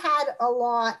I had a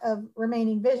lot of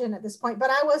remaining vision at this point, but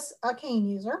I was a cane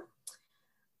user.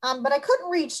 But I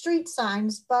couldn't read street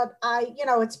signs, but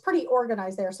it's pretty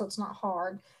organized there, so it's not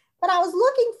hard. But I was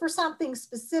looking for something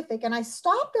specific, and I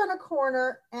stopped on a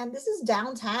corner, and this is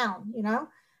downtown,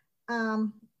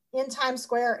 in Times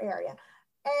Square area.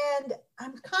 And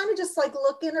I'm kind of just like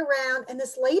looking around, and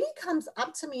this lady comes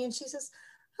up to me and she says,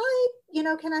 "Hi,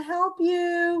 can I help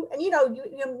you?" And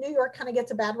New York kind of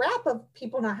gets a bad rap of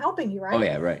people not helping you, right? Oh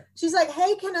yeah, right. She's like,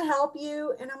 "Hey, can I help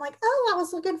you?" And I'm like, "Oh, I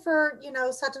was looking for,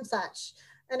 such and such."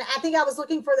 And I think I was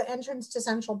looking for the entrance to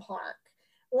Central Park,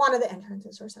 one of the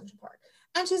entrances for Central Park.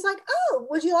 And she's like, "Oh,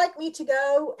 would you like me to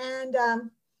go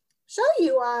and show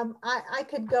you? I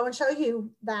could go and show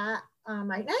you that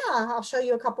right now. I'll show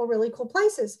you a couple really cool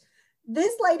places."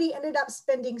 This lady ended up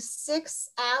spending 6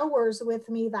 hours with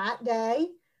me that day,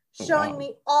 showing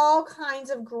me all kinds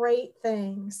of great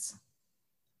things.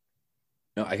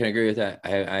 No, I can agree with that.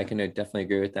 I can definitely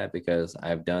agree with that because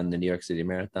I've done the New York City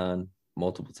Marathon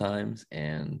multiple times,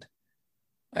 and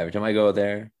every time I go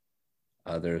there,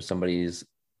 there's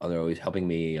they're always helping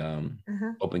me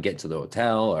get to the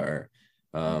hotel, or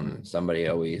somebody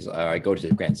always, I go to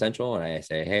the Grand Central and I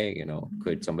say, "Hey,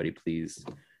 could somebody please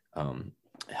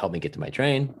help me get to my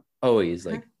train?" Always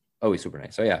always super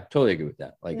nice. So yeah, totally agree with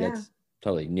that. That's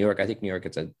totally New York. I think New York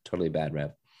gets a totally bad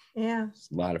rep. Yeah, there's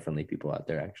a lot of friendly people out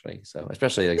there actually. So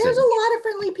especially there's a lot of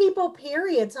friendly people,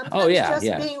 period. Sometimes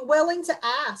being willing to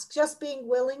ask,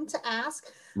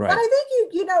 right. But I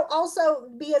think you also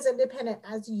be as independent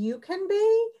as you can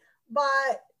be,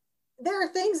 but there are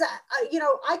things that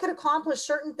I could accomplish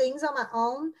certain things on my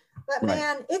own, but right.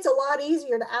 Man, it's a lot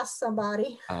easier to ask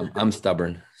somebody. I'm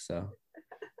stubborn, so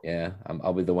yeah,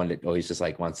 I'll be the one that always just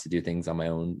like wants to do things on my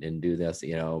own and do this,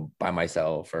 by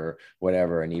myself or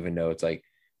whatever. And even though it's like,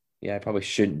 yeah, I probably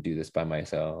shouldn't do this by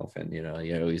myself. And,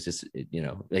 it's just,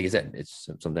 like I said, it's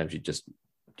sometimes you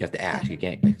have to ask. You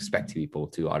can't expect people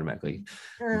to automatically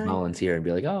volunteer and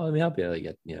be like, "Oh, let me help you."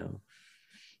 Like,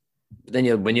 but then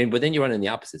you run in the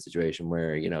opposite situation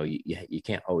where, you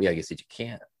can't, I guess you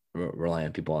can't rely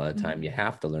on people all the time. You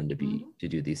have to learn to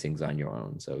do these things on your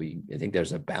own. So I think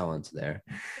there's a balance there.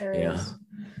 There is.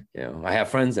 I have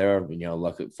friends that are,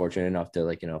 fortunate enough to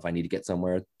if I need to get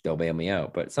somewhere, they'll bail me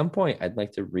out. But at some point I'd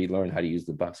like to relearn how to use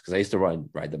the bus, because I used to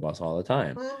ride the bus all the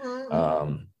time.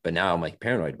 But now I'm like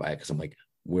paranoid by it, because I'm like,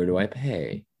 where do I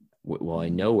pay? Will I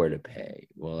know where to pay?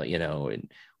 Well, and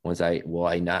will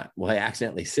I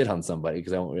accidentally sit on somebody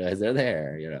because I won't realize they're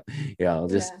there?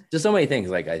 Just so many things.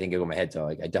 Like I think in my head, so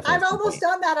like I definitely. I've almost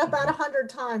done that about 100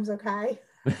 times. Okay.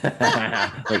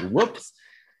 Like, whoops,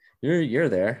 you're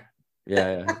there.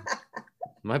 Yeah.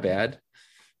 My bad.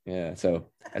 Yeah.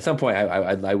 So at some point,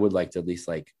 I would like to at least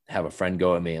like have a friend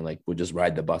go with me and like we'll just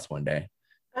ride the bus one day.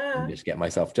 And just get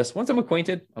myself. Just once I'm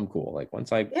acquainted, I'm cool. Like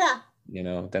once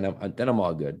then I'm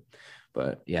all good.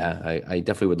 But yeah, I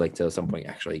definitely would like to at some point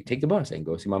actually take the bus and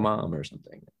go see my mom or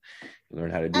something,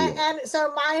 learn how to do it. And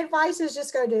so my advice is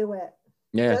just go do it.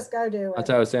 Yeah, just go do it. That's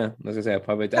what I was saying. As I say,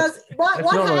 probably because what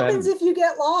happens if you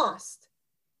get lost?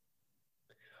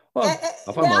 Well,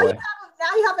 I'll find my way.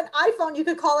 Now you have an iPhone. You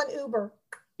could call an Uber.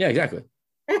 Yeah, exactly.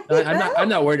 I'm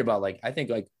not worried about I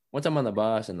think once I'm on the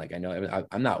bus and I know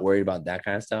I'm not worried about that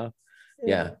kind of stuff.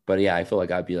 Yeah, but yeah, I feel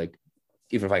like I'd be like,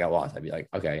 even if I got lost, I'd be like,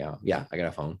 okay, yeah, I got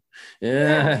a phone.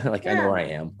 I know where I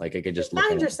am. Like I could just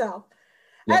find yourself.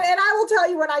 Yep. And I will tell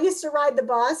you, when I used to ride the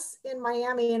bus in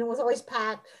Miami and it was always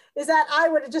packed, is that I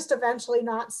would just eventually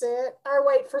not sit or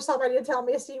wait for somebody to tell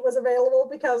me a seat was available,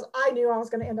 because I knew I was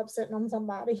going to end up sitting on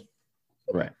somebody.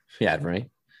 Right. Yeah. Right.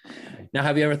 Now,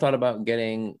 have you ever thought about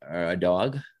getting a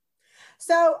dog?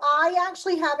 So I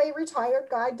actually have a retired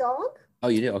guide dog. Oh,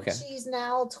 you do? Okay. She's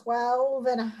now 12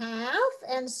 and a half.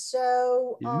 And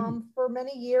so for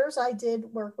many years, I did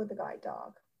work with the guide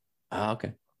dog. Oh,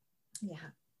 okay. Yeah.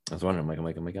 I was wondering, I'm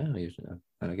like, oh,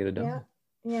 I don't get a dog.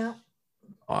 Yeah.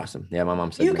 Awesome. Yeah, my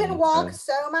mom said you can walk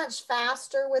so much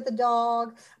faster with a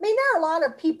dog. I mean, there are a lot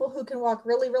of people who can walk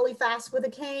really, really fast with a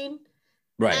cane.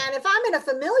 Right. And if I'm in a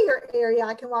familiar area,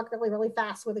 I can walk really, really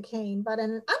fast with a cane. But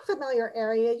in an unfamiliar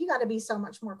area, you got to be so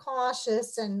much more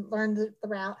cautious and learn the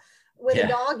route. With a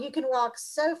dog, you can walk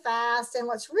so fast. And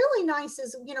what's really nice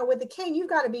is, with the cane, you've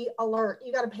got to be alert.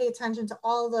 You got to pay attention to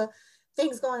all the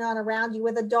things going on around you.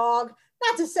 With a dog,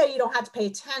 not to say you don't have to pay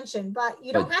attention, but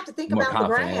you don't have to think about the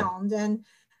ground. And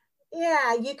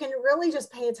Yeah, you can really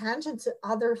just pay attention to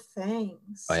other Oh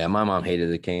things. yeah, my mom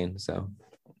hated the cane, so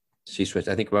she switched.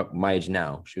 I think about my age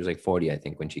now. She was like 40, I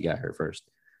think, when she got her first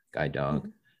guide dog.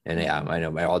 And yeah, I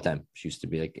know all the time. She used to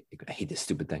be like, I hate this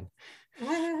stupid thing.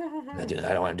 I don't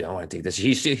want to do. I want to take this.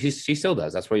 She still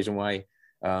does. That's the reason why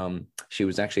she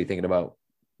was actually thinking about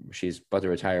she's about to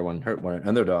retire one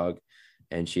another dog,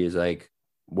 and she's like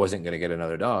wasn't gonna get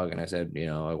another dog. And I said,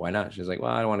 why not? She's like,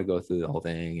 well, I don't want to go through the whole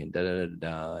thing and da da da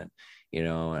da. And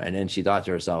and then she thought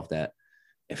to herself that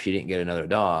if she didn't get another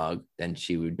dog, then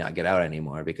she would not get out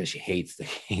anymore because she hates the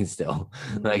cane still.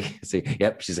 Like, so,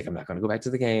 yep. She's like, I'm not going to go back to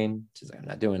the cane. She's like, I'm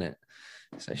not doing it.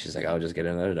 So she's like, I'll just get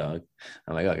another dog.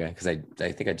 I'm like, okay. Cause I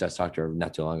think I just talked to her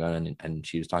not too long ago and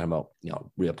she was talking about,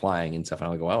 reapplying and stuff. And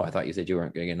I'm like, well, I thought you said you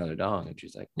weren't going to get another dog. And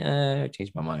she's like, nah, I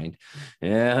changed my mind.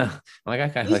 Yeah. I'm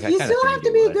like, You still have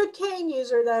to be a would. good cane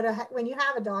user though, when you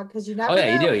have a dog, because you never Oh yeah,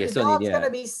 you know do. if You the still need, dog's going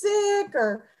to be sick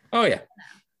or. Oh yeah.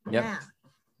 Yep. Yeah.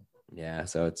 Yeah,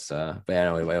 so it's but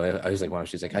anyway, I was like, well,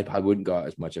 she's like, I wouldn't go out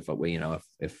as much if I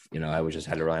was just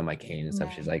had to rely on my cane and stuff.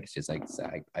 Yeah. She's like,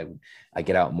 I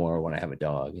get out more when I have a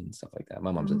dog and stuff like that.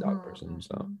 My mom's a dog person,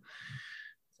 so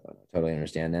I totally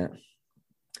understand that.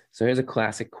 So here's a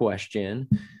classic question: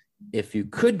 if you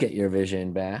could get your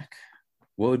vision back,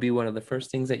 what would be one of the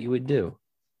first things that you would do?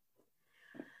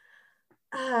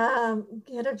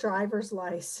 Get a driver's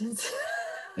license.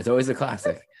 It's always a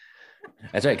classic.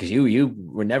 That's right, because you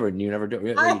never do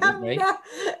it, right?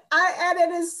 And it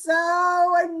is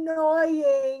so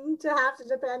annoying to have to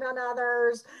depend on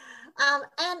others. And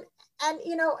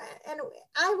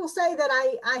I will say that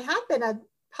I have been a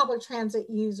public transit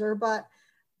user, but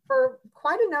for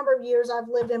quite a number of years I've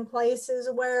lived in places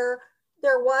where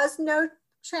there was no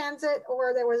transit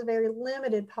or there was very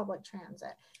limited public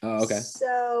transit. Oh, okay.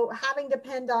 So having to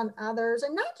depend on others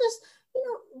and not just,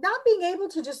 not being able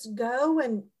to just go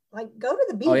and like go to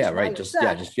the beach. Oh yeah, right. Just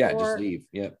leave.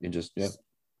 Yep. And just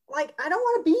like I don't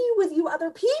want to be with you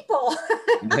other people.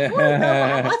 I want to go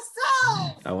by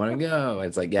myself. I want to go.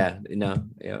 It's like, yeah.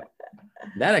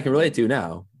 That I can relate to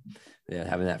now. Yeah,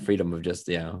 having that freedom of just,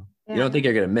 you don't think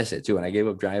you're gonna miss it too. When I gave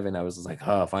up driving, I was like,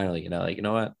 oh, finally, like, you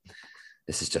know what?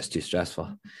 This is just too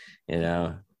stressful,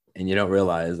 and you don't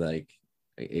realize like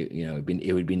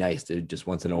it would be nice to just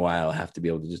once in a while have to be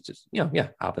able to just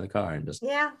hop in the car and just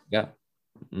yeah.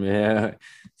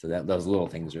 So that those little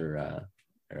things are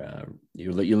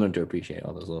you learn to appreciate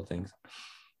all those little things.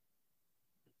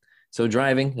 So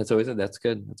driving, that's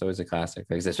good. That's always a classic,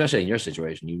 like, especially in your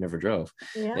situation. You never drove.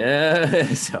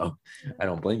 Yeah. So I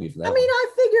don't blame you for that.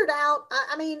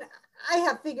 I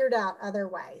have figured out other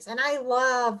ways, and I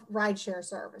love rideshare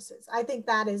services. I think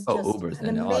that is just Uber's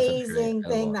an amazing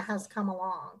thing that has come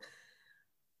along.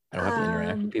 I don't have to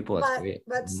interact with people. That's great.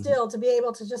 But still, to be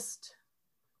able to just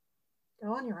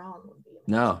go on your own would be amazing.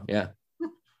 No, yeah.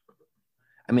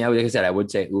 I mean, like I said, I would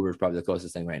say Uber is probably the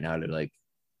closest thing right now to like,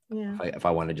 if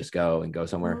I want to just go and go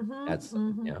somewhere, that's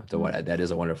that is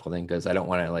a wonderful thing, because I don't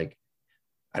want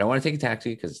to take a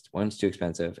taxi because one, it's too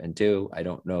expensive, and two, I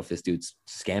don't know if this dude's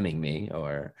scamming me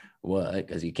or what,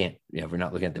 because you can't, if we're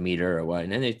not looking at the meter or what,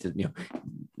 and then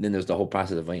then there's the whole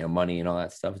process of money and all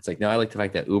that stuff. It's like, no, I like the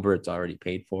fact that Uber, it's already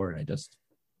paid for, and I just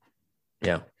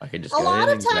I could just a lot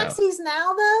of taxis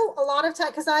now, though,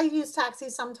 because I use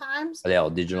taxis sometimes. Are they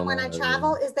all digital when I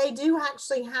travel? Is they do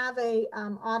actually have a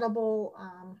audible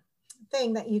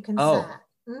thing that you can set.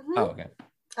 Oh, okay.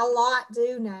 A lot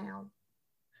do now.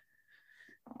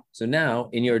 So now,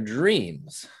 in your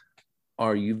dreams,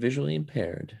 are you visually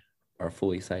impaired or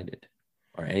fully sighted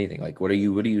or anything? Like, what are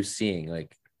you seeing?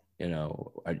 Like,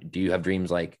 do you have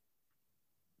dreams like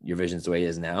your vision's the way it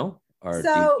is now? Or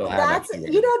so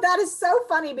that is so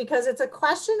funny, because it's a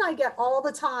question I get all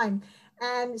the time.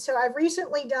 And so I've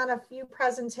recently done a few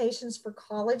presentations for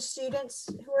college students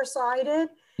who are sighted.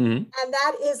 And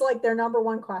that is like their number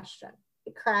one question.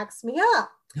 It cracks me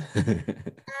up.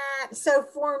 So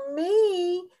for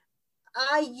me,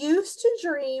 I used to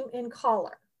dream in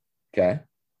color. Okay.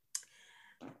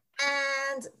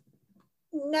 And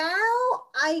now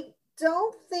I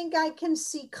don't think I can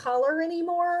see color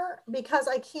anymore, because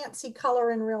I can't see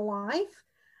color in real life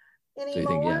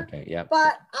anymore.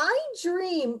 But I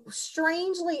dream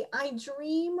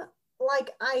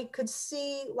like I could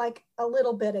see like a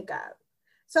little bit ago.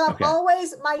 So I'm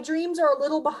always, my dreams are a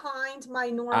little behind my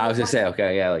normal. I was gonna say,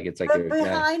 like it's like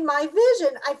behind my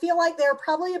vision. I feel like they're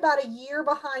probably about a year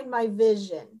behind my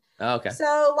vision. Oh, okay.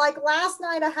 So like last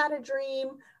night I had a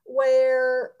dream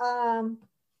where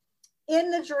in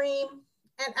the dream,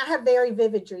 and I have very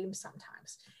vivid dreams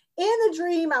sometimes. In the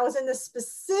dream, I was in this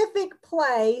specific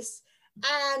place,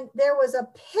 and there was a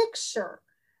picture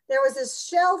there was this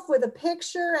shelf with a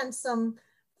picture and some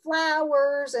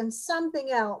flowers and something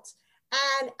else.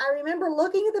 And I remember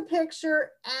looking at the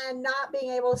picture and not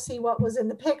being able to see what was in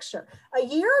the picture. A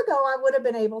year ago, I would have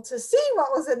been able to see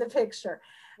what was in the picture,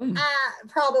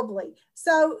 probably.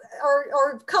 So,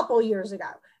 or a couple years ago.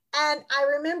 And I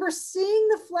remember seeing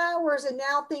the flowers and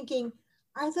now thinking,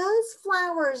 are those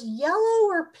flowers yellow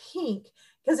or pink?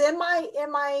 Because in my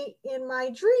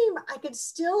dream, I could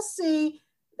still see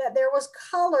that there was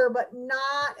color, but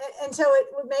not. And so it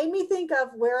made me think of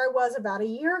where I was about a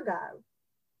year ago.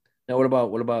 Now,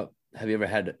 what about, have you ever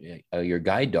had your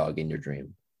guide dog in your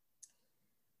dream?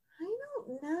 I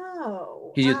don't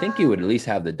know. Because you think you would at least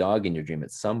have the dog in your dream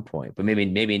at some point, but maybe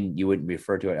you wouldn't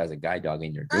refer to it as a guide dog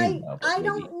in your dream. I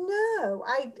don't know.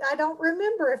 I don't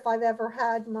remember if I've ever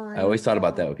had my. I always thought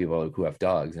about that with people who have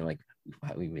dogs, and I'm like,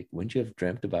 wouldn't you have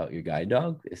dreamt about your guide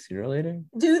dog sooner or later?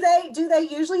 Do they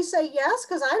usually say yes?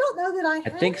 Because I don't know that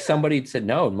I think somebody said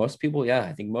no. Most people, yeah,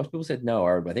 I think most people said no.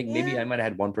 Or I think maybe I might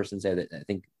have had one person say that. I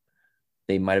think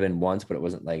they might have been once, but it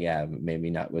wasn't like, maybe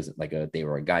not, wasn't like they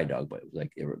were a guide dog, but it was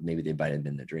like maybe they might have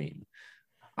been the dream.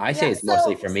 I say it's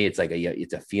mostly for me, it's like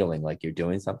it's a feeling like you're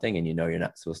doing something and you know you're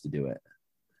not supposed to do it.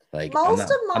 Like I'm not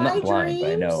blind,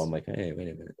 but I know I'm like, hey, wait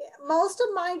a minute. Most of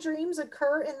my dreams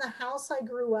occur in the house I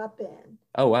grew up in.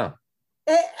 Oh wow.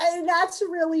 And that's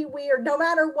really weird. No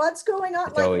matter what's going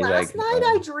on. Like last night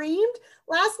I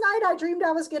dreamed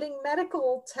I was getting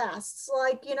medical tests,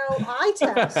 like, eye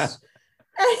tests.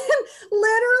 And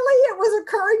literally it was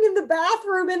occurring in the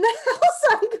bathroom in the house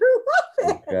I grew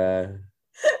up in.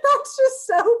 That's just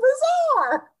so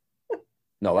bizarre.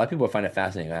 No, a lot of people find it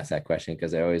fascinating to ask that question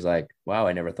because they're always like, wow,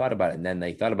 I never thought about it. And then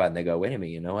they thought about it and they go, wait a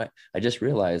minute, you know what? I just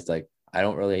realized like I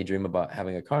don't really dream about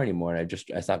having a car anymore. And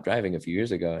I stopped driving a few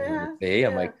years ago. And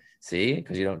I'm like, see,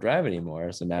 because you don't drive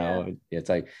anymore. So now it's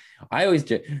like, I always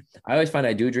find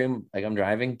I do dream like I'm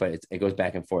driving, but it goes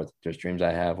back and forth. There's dreams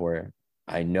I have where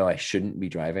I know I shouldn't be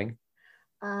driving.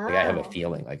 Like I have a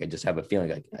feeling, like I just have a feeling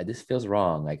like this feels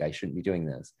wrong. Like I shouldn't be doing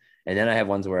this. And then I have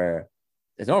ones where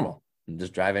it's normal. I'm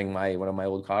just driving one of my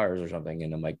old cars or something.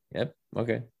 And I'm like, yep,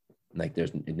 okay. Like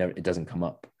it doesn't come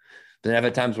up. But then I've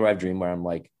had times where I've dreamed where I'm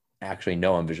like, actually,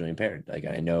 no, I'm visually impaired. Like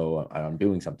I know I'm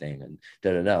doing something and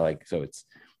like, so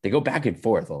they go back and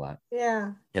forth a lot.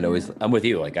 Yeah. And always, I'm with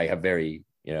you. Like I have very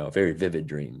vivid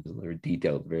dreams, very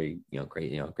detailed, very,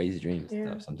 crazy dreams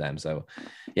stuff sometimes. So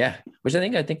yeah, which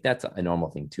I think that's a normal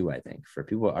thing too. I think for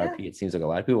people with RP, it seems like a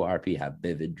lot of people with RP have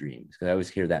vivid dreams because I always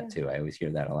hear that too. I always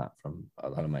hear that a lot from a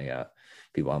lot of my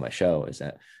people on my show is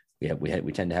that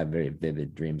we tend to have very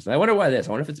vivid dreams. And I wonder why this.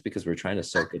 I wonder if it's because we're trying to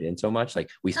soak it in so much. Like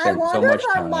we spend so much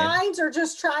time. Our minds are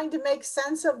just trying to make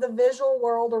sense of the visual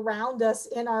world around us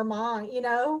in our mind,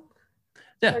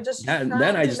 Yeah. And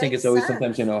then I just think it's always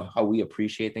sometimes, how we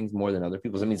appreciate things more than other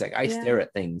people's. I mean, it's like I stare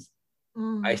at things.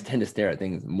 I tend to stare at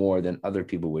things more than other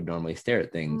people would normally stare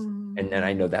at things. And then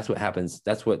I know that's what happens.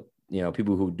 That's what,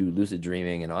 people who do lucid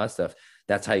dreaming and all that stuff,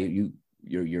 that's how you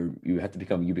have to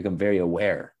become very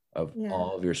aware of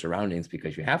all of your surroundings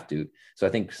because you have to. So I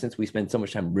think since we spend so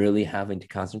much time really having to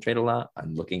concentrate a lot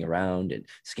on looking around and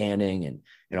scanning and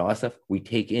all that stuff, we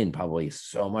take in probably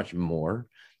so much more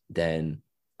than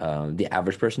the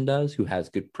average person does who has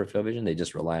good peripheral vision. They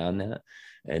just rely on that.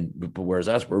 But whereas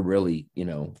us, we're really,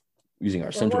 using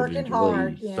our central vision to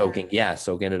really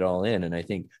soaking it all in. And I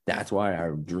think that's why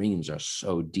our dreams are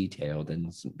so detailed,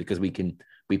 and because we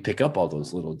pick up all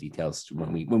those little details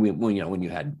when you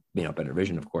had better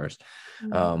vision, of course.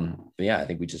 But yeah, I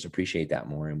think we just appreciate that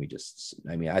more, and that's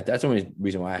the only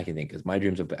reason why I can think, because my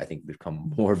dreams have, I think,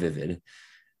 become more vivid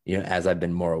as I've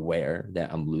been more aware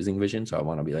that I'm losing vision. So I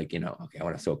want to be like, okay, I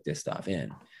want to soak this stuff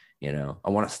in. I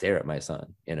want to stare at my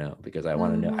son, because I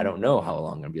want to know, I don't know how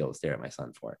long I'm gonna be able to stare at my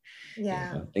son for,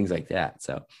 things like that.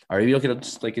 So, or maybe look at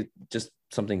just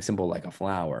something simple like a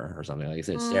flower or something. Like I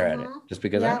said, stare at it just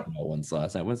because I don't know when's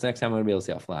the next time I'm gonna be able to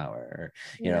see a flower,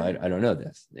 or, I don't know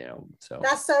this, so.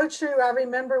 That's so true. I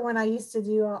remember when I used to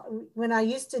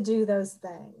do those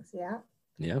things. Yeah.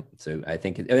 Yeah. So I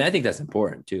think that's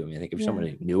important too. I mean, I think if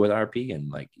somebody new with RP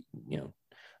and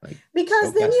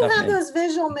because then you have those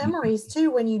visual memories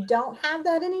too. When you don't have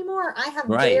that anymore, I have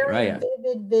very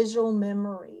vivid visual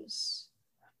memories.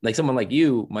 Like someone like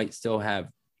you might still have,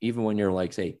 even when you're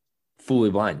like, say, fully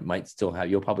blind,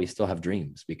 you'll probably still have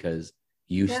dreams because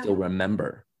you still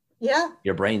remember. Yeah.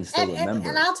 Your brain still remembers.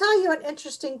 And I'll tell you an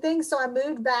interesting thing. So I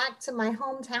moved back to my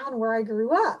hometown where I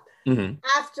grew up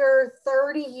after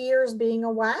 30 years being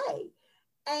away.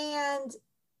 And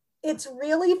it's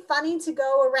really funny to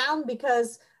go around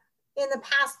because in the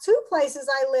past two places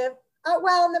I lived,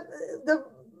 in the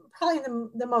probably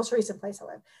the most recent place I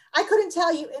live. I couldn't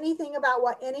tell you anything about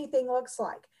what anything looks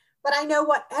like, but I know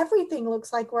what everything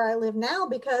looks like where I live now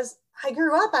because I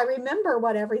grew up. I remember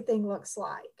what everything looks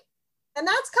like. And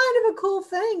that's kind of a cool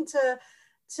thing to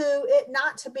it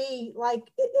not to be like,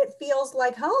 it feels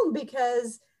like home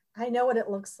because I know what it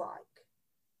looks like.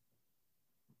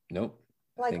 Nope.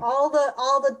 Like all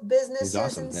the businesses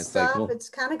awesome. and That's stuff. like cool. It's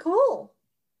kind of cool.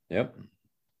 Yep.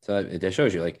 So it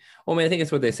shows you like, well, I mean, I think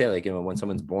it's what they say, like, you know, when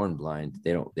someone's born blind,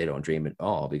 they don't dream at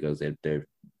all because they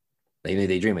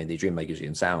dream like usually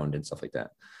in sound and stuff like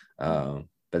that.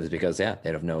 But it's because, yeah,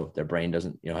 they don't know, their brain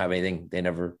doesn't, you know, have anything. They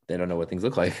don't know what things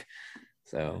look like.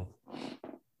 So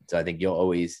I think you'll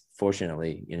always,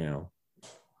 fortunately, you know,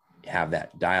 have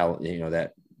that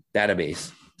that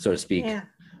database, so to speak,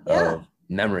 of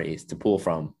memories to pull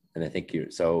from. And I think you'll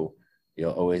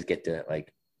always get to,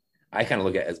 like, I kind of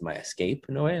look at it as my escape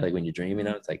in a way. Like when you dream, you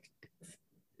know, it's like,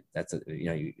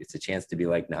 it's a chance to be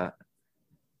like, not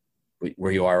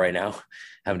where you are right now,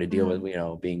 having to deal with, you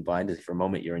know, being blind. For a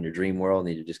moment, you're in your dream world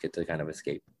and you just get to kind of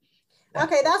escape.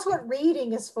 Okay, that's what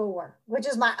reading is for, which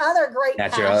is my other great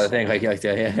That's passion. your other thing, like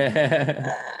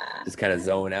to just kind of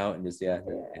zone out and just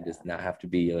and just not have to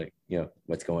be like, you know,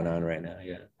 what's going on right now.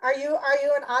 Yeah. Are you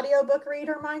an audiobook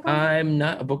reader, Michael? I'm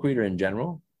not a book reader in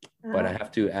general, but I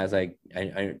have to, as I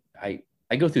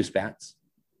go through spats.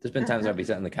 There's been times I'll be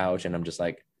sitting on the couch and I'm just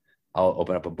like, I'll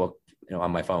open up a book, you know,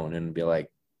 on my phone and be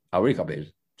like, I'll read a couple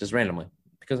pages just randomly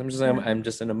because I'm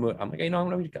just in a mood. I'm like, you know, I'm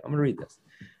gonna read this.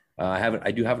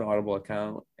 I do have an Audible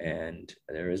account, and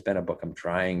there has been a book I'm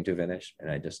trying to finish, and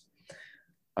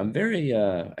I'm very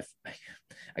I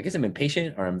guess I'm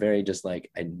impatient, or I'm very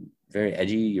I'm very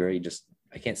edgy,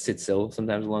 I can't sit still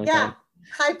sometimes a long time.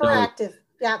 Hyperactive.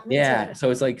 So,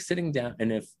 so it's like sitting down,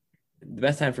 and if the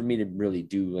best time for me to really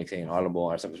do, like, say, an Audible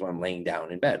or something is when I'm laying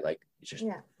down in bed, like it's just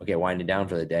winding down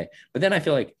for the day. But then I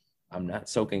feel like I'm not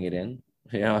soaking it in.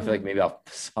 You know, I feel like maybe I'll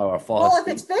fall well, if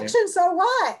it's fiction, so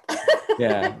what?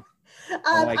 Yeah.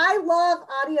 I love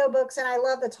audiobooks, and I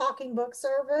love the Talking Book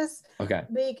service. Okay.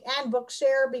 And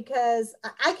Bookshare, because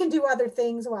I can do other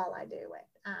things while I do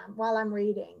it, while I'm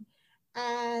reading.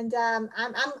 And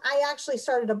I actually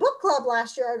started a book club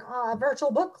last year, a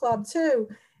virtual book club too.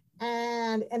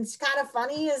 And it's kind of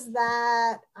funny is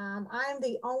that I'm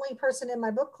the only person in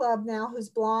my book club now who's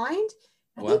blind.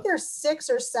 I think there's 6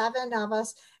 or 7 of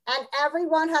us, and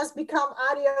everyone has become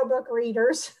audiobook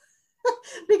readers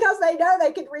because they know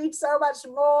they can read so much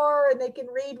more, and they can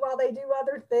read while they do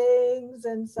other things.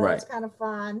 And so it's kind of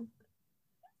fun.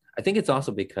 I think it's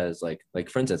also because like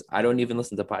for instance, I don't even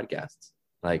listen to podcasts.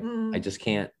 Like I just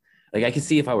can't, like, I can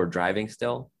see if I were driving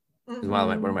still. Because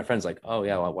one of my friends like, oh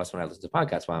yeah, well, what's when I listen to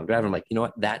podcasts while I'm driving? I'm like, you know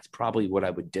what? That's probably what I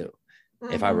would do.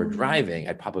 If I were driving,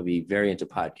 I'd probably be very into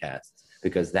podcasts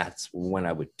because that's when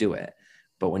I would do it.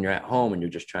 But when you're at home and you're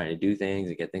just trying to do things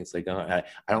and get things like going, I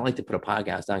don't like to put a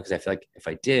podcast on because I feel like if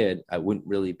I did, I wouldn't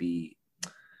really be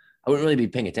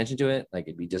paying attention to it. Like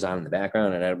it'd be just on in the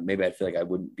background, and maybe I'd feel like I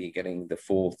wouldn't be getting the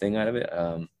full thing out of it.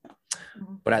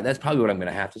 But that's probably what I'm going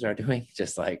to have to start doing.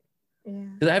 Just like,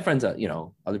 because I have friends that, you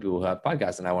know, other people who have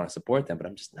podcasts and I want to support them, but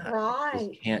I'm just not, I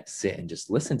just can't sit and just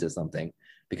listen to something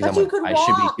because I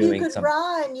should be doing something.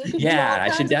 Run, you could I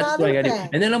should, that's what I got to do.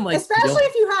 And then I'm like, especially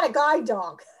if you had a guide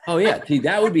dog. Oh yeah.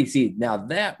 See, now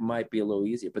that might be a little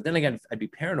easier, but then again, I'd be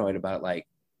paranoid about, like,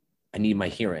 I need my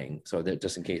hearing so that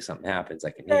just in case something happens,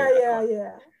 I can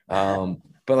hear.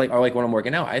 But like when I'm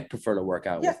working out, I prefer to work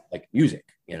out with like music,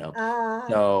 you know?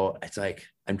 So it's like,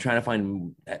 I'm trying to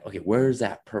find where's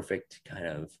that perfect kind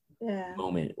of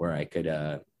moment where I could,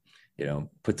 you know,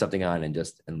 put something on and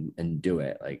just, and do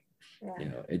it. Like, you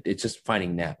know, it's just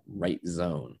finding that right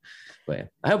zone. But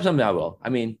I hope someday I will. I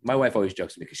mean, my wife always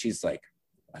jokes with me because she's like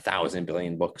 1,000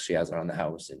 billion books she has around the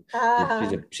house,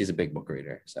 and she's a big book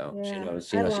reader, so she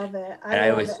knows. I love it.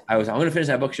 I was I'm gonna finish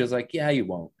that book. She was like, "Yeah, you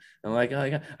won't." I'm like, "Oh,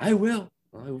 yeah, I will."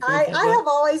 I have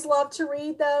always loved to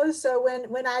read those. So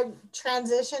when I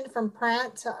transitioned from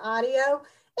print to audio,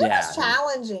 it was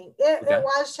challenging. It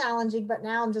was challenging, but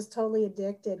now I'm just totally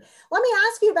addicted. Let me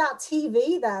ask you about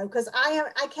TV though, because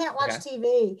I can't watch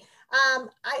TV.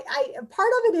 I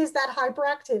part of it is that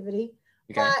hyperactivity,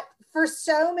 but for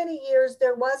so many years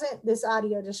there wasn't this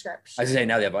audio description. I was saying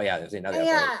now they have,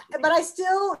 but I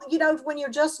still, you know, when you're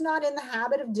just not in the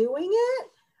habit of doing it,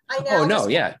 I can't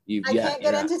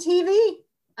get into TV.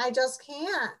 I just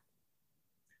can't.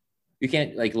 You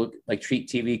can't treat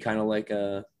TV kind of like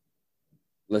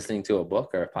listening to a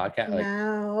book or a podcast.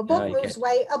 No, a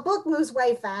book moves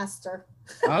way faster.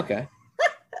 Okay.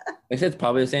 I said it's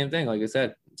probably the same thing. Like I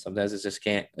said, sometimes it just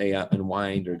can't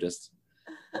unwind or just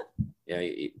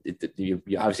you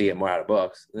obviously get more out of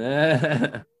books.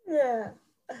 I Yeah.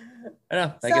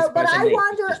 know. I guess So, but I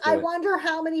it. wonder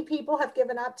how many people have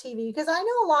given up TV, because I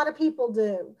know a lot of people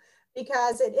do,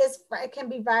 because it can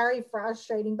be very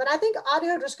frustrating. But I think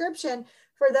audio description,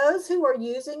 for those who are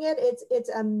using it, it's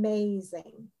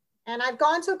amazing. And I've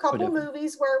gone to a couple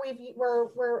movies where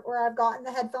where I've gotten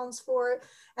the headphones for it,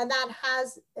 and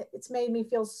it's made me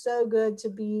feel so good to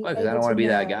be Because I don't want to be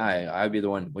that guy. I'd be the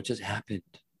one. What just happened?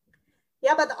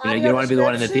 Yeah, but the audio you don't want to be the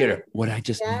one in the theater. What I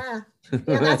just yeah. Yeah,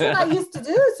 that's what I used to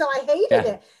do. So I hated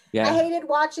it. Yeah. I hated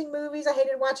watching movies. I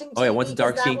hated watching TV. Oh yeah, once the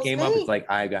dark scene came up, it's like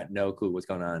I got no clue what's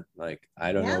going on. Like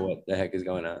I don't know what the heck is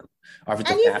going on. Or if it's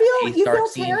you feel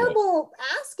terrible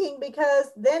asking,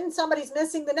 because then somebody's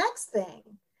missing the next thing.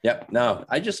 Yep. No,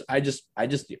 I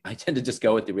tend to just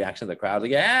go with the reaction of the crowd. Like,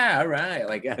 yeah, all right.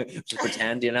 Like, just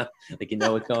pretend, like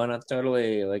what's going on.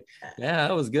 Totally. Like, yeah,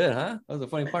 that was good, huh? That was a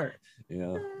funny part,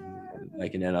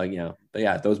 Like, and then but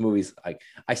yeah, those movies,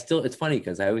 it's funny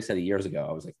because I always said it years ago.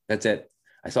 I was like, that's it.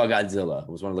 I saw Godzilla. It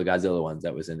was one of the Godzilla ones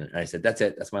that was in it. And I said, that's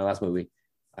it. That's my last movie.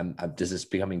 I'm just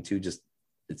becoming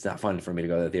it's not fun for me to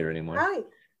go to the theater anymore. Right.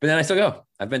 But then I still go.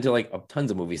 I've been to like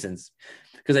tons of movies since,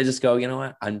 because I just go, you know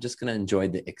what? I'm just going to enjoy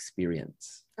the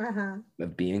experience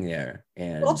of being there.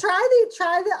 And well, try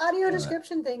the audio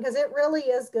description thing, because it really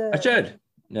is good. I should.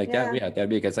 That'd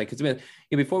be good. Like,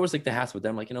 before it was like the hassle, but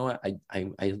then I'm like, you know what?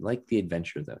 I like the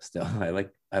adventure though. Still,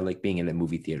 I like being in a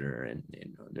movie theater, and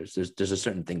there's a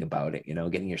certain thing about it,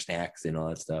 getting your snacks and all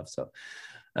that stuff. So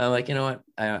I'm like, you know what?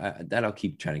 I'll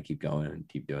keep trying to keep going and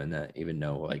keep doing that, even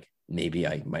though like maybe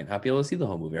I might not be able to see the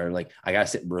whole movie, or like I gotta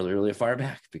sit really, really far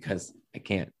back because I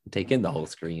can't take in the whole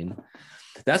screen.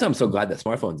 That's why I'm so glad that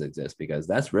smartphones exist, because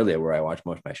that's really where I watch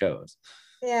most of my shows.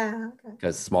 Yeah. Okay.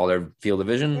 Because smaller field of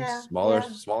vision,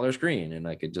 smaller screen, and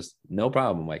I could just no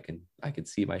problem. I could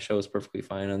see my shows perfectly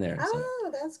fine on there. Oh,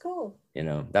 so, that's cool.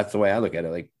 That's the way I look at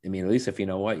it. Like, I mean, at least if you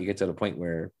get to the point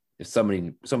where if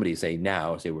somebody say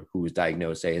who was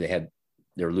diagnosed, say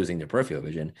they're losing their peripheral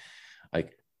vision,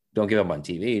 like don't give up on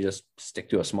TV. Just stick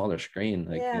to a smaller screen.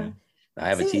 Like, I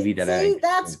have a TV that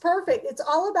that's perfect. It's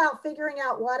all about figuring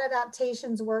out what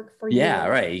adaptations work for you. Yeah,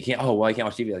 right. You can't, I can't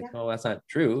watch TV. Like, that's not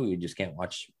true. You just can't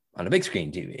watch on a big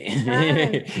screen TV,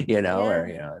 right.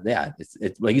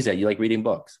 It's like you said, you like reading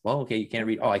books. Well, okay, you can't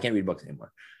read. Oh, I can't read books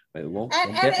anymore. Well,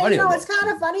 and it's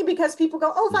kind of funny because people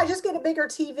go, if I just get a bigger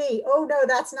TV. Oh no,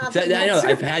 that's not. I know.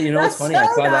 I've had. It's funny. I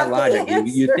saw that logic.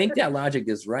 You think that logic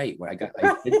is right? When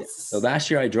so last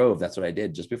year I drove. That's what I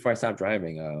did. Just before I stopped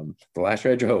driving. The last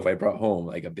year I drove, I brought home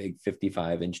like a big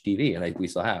 55-inch TV, and we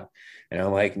still have. And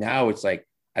I'm like, now it's like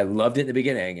I loved it in the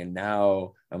beginning, and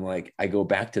now I'm like, I go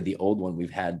back to the old one we've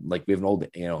had. Like we have an old,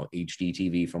 HD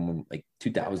TV from like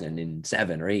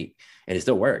 2007 or 8, and it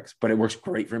still works. But it works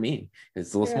great for me.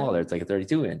 It's a little smaller. It's like a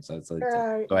 32-inch. So it's like,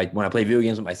 so when I play video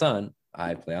games with my son,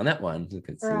 I play on that one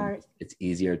because it's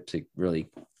easier to really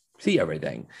see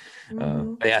everything.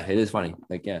 But yeah, it is funny.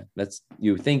 Like, that's,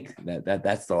 you think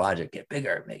that's the logic. Get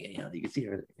bigger, make it, you can see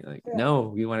everything. You're like,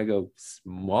 no, you want to go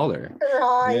smaller.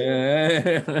 Right.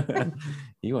 Yeah.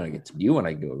 you want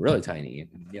to go really tiny.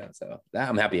 Yeah. So that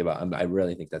I'm happy about. I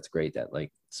really think that's great that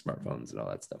like smartphones and all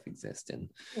that stuff exist, and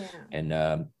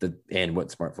what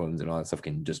smartphones and all that stuff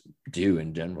can just do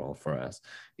in general for us.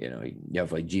 You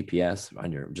have like GPS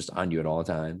on you at all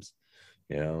times.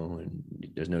 And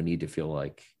there's no need to feel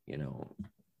like,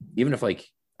 even if like,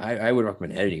 I would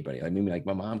recommend anybody, like maybe like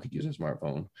my mom could use a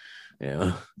smartphone,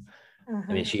 I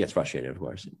mean, she gets frustrated, of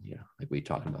course, like we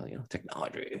talking about,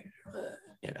 technology,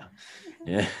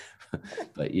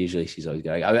 but usually she's always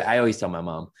good. I always tell my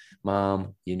mom,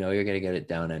 you're going to get it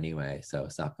down anyway. So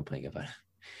stop complaining about it.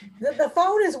 The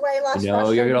phone is way less. You're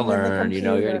gonna learn.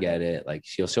 You're gonna get it. Like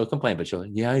she'll complain, but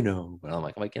I know. But I'm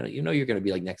like, you're gonna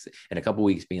be like next in a couple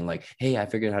weeks, being like, hey, I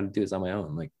figured out how to do this on my own.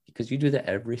 I'm like, because you do that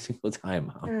every single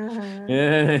time, Mom.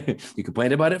 You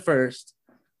complained about it first,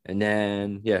 and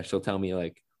then she'll tell me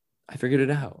like, I figured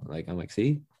it out. Like I'm like,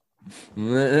 see. Well,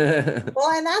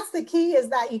 and that's the key, is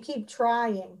that you keep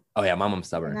trying. Oh yeah, Mom's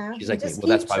stubborn. She's like, well,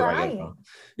 that's probably where I get it from.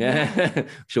 Yeah.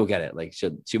 She'll get it. Like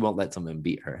she won't let someone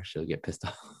beat her. She'll get pissed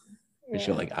off. And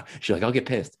she'll like, I'll get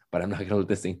pissed, but I'm not gonna let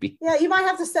this thing beat. Yeah, you might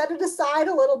have to set it aside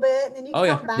a little bit, and then you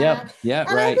come back. Yeah,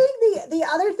 and right. I think the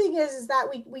other thing is that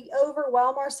we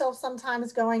overwhelm ourselves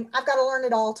sometimes, going, I've got to learn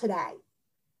it all today.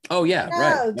 Oh yeah,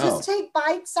 right. No, just take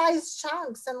bite-sized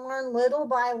chunks and learn little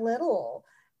by little.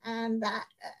 And that,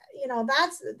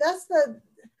 that's the,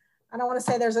 I don't want to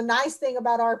say there's a nice thing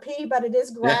about RP, but it is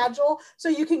gradual. So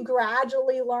you can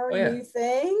gradually learn new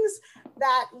things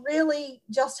that really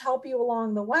just help you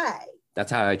along the way.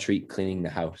 That's how I treat cleaning the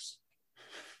house.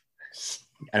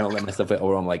 I don't let myself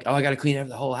or I'm like, oh, I got to clean up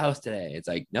the whole house today. It's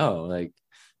like, no, like,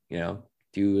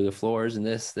 do the floors and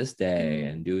this day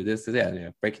and do this.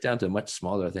 Yeah, break it down to much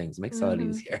smaller things. It makes it a lot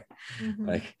easier.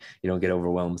 Like you don't get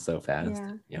overwhelmed so fast.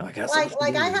 Yeah. I got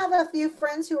like I have a few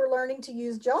friends who are learning to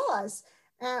use JAWS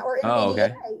or NVDA,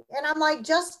 okay. And I'm like,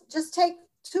 just take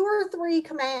 2 or 3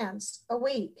 commands a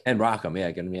week and rock them.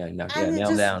 Yeah, nail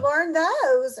them down. Learn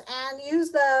those and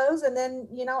use those, and then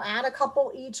add a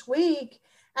couple each week.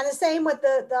 And the same with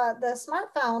the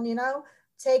smartphone.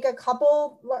 Take a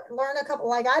couple, learn a couple.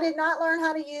 Like I did not learn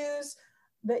how to use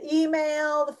the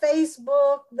email, the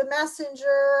Facebook, the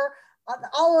Messenger,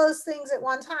 all those things at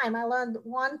one time. I learned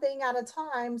one thing at a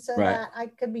time so that I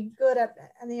could be good at,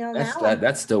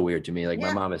 that's still weird to me. Like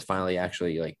my mom is finally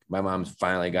my mom's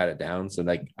finally got it down. So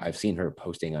like I've seen her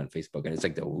posting on Facebook and it's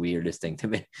like the weirdest thing to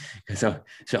me. So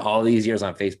all these years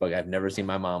on Facebook, I've never seen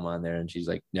my mom on there and she's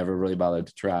like never really bothered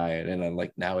to try it. And I'm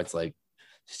like, now it's like,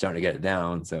 she's starting to get it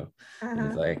down. So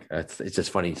it's like, it's just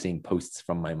funny seeing posts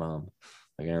from my mom.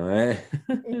 Like,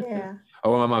 yeah.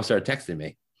 Or when my mom started texting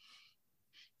me.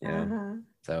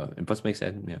 So and plus makes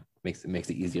it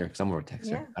easier because I'm more of a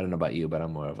texter. Yeah. I don't know about you, but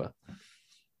I'm more of a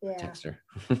texter.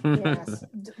 Yes,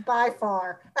 by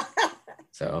far.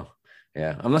 So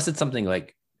unless it's something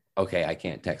like, okay, I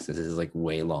can't text this is like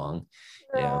way long.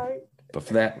 Right. But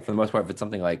for the most part, if it's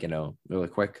something like really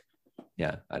quick,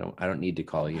 I don't need to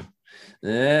call you.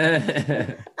 I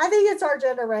think it's our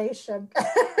generation.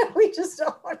 We just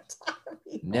don't want to talk to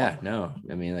people. Yeah, no.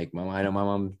 I mean, like I know my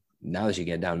mom, now that she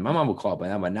get down, my mom will call, but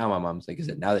now my mom's like, is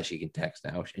it now that she can text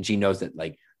now? And she knows that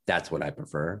like, that's what I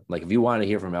prefer. Like, if you want to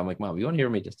hear from me, I'm like, Mom, you want to hear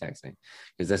me, just text me.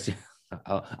 Because that's,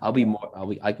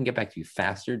 I can get back to you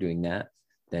faster doing that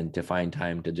than to find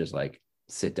time to just like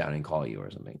sit down and call you or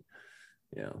something.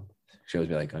 She always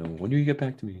be like, when do you get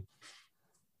back to me?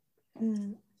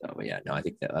 So, but I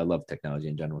think that I love technology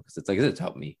in general because it's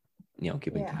helped me,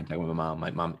 keep in contact with my mom.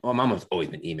 My mom has always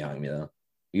been emailing me though.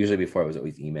 Usually before it was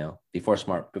always email. Before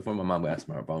my mom got a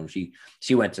smartphone,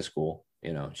 she went to school.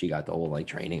 She got the whole like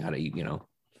training how to email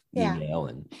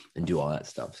and do all that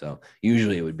stuff. So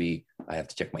usually it would be I have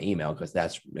to check my email because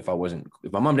that's if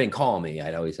my mom didn't call me,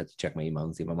 I'd always have to check my email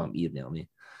and see if my mom emailed me.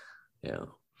 But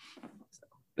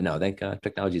no, I think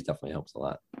technology definitely helps a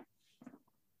lot.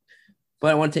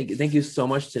 But I want to thank you so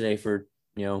much today for,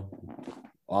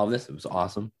 all of this. It was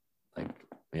awesome. Like,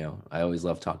 I always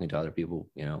love talking to other people,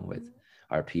 with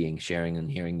RPing, sharing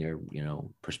and hearing their,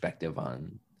 perspective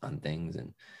on things.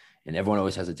 And everyone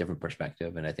always has a different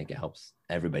perspective. And I think it helps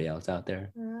everybody else out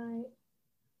there. Right.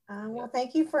 Well,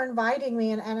 thank you for inviting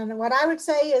me. And what I would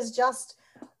say is just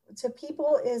to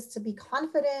people is to be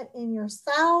confident in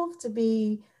yourself, to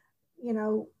be,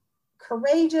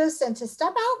 courageous and to step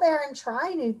out there and try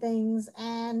new things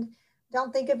and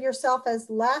don't think of yourself as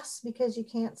less because you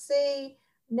can't see.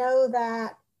 Know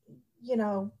that,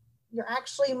 you're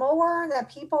actually more, that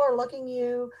people are looking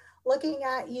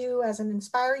at you as an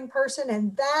inspiring person,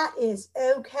 and that is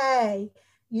okay.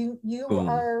 You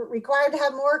are required to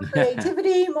have more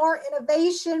creativity, more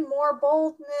innovation, more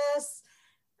boldness,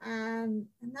 and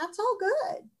that's all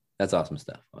good. That's awesome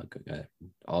stuff.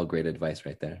 All great advice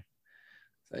right there.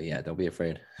 So don't be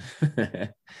afraid.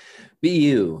 Be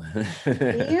you.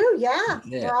 Be you, yeah.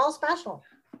 We're all special.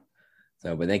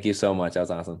 So, but thank you so much. That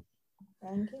was awesome.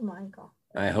 Thank you, Michael.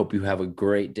 I hope you have a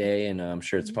great day, and I'm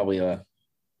sure it's probably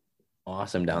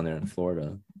awesome down there in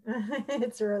Florida.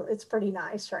 It's pretty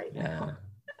nice right now.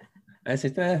 I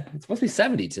said it's supposed to be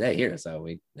 70 today here, so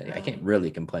I can't really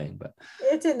complain. But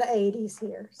it's in the 80s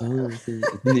here. So. Oh, it's in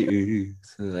the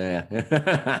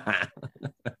 80s.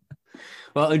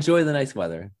 Well, enjoy the nice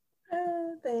weather.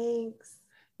 Thanks.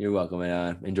 You're welcome,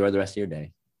 and enjoy the rest of your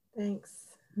day. Thanks.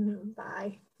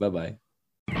 Bye. Bye-bye.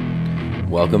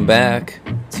 Welcome back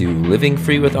to Living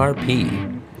Free with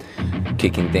RP.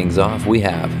 Kicking things off, we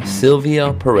have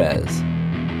Sylvia Perez.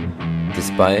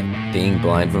 Despite being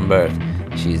blind from birth,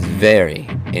 she's very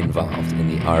involved in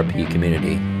the RP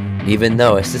community, even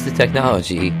though assistive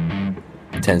technology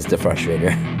tends to frustrate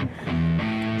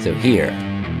her. So here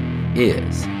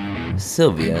is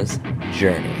Sylvia's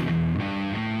journey.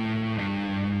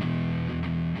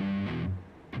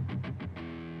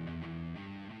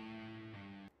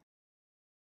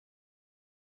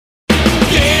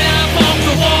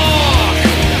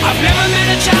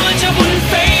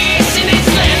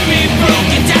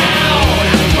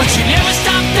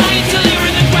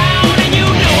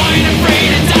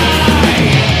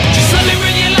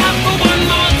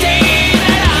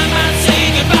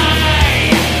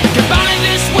 Goodbye,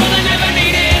 this world that never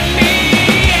needed me.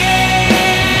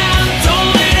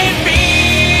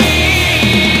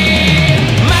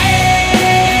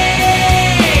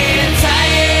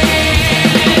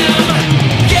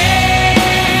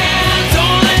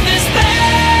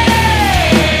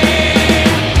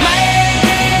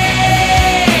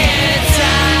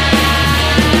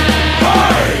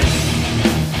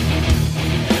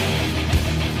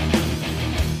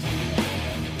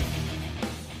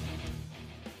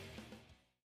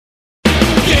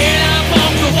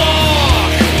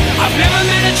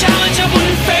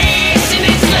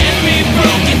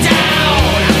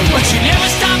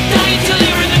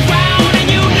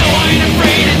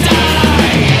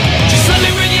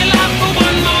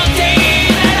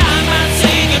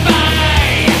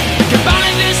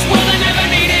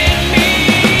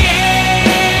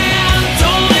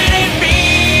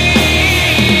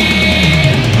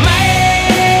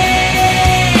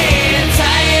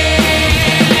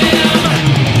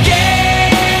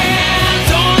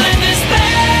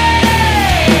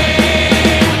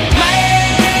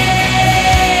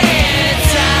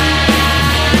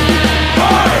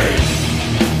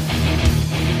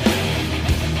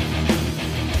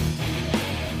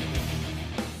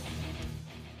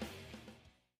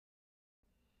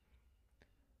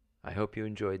 I hope you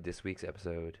enjoyed this week's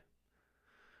episode.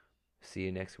 See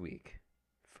you next week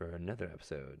for another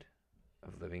episode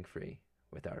of Living Free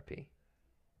with RP.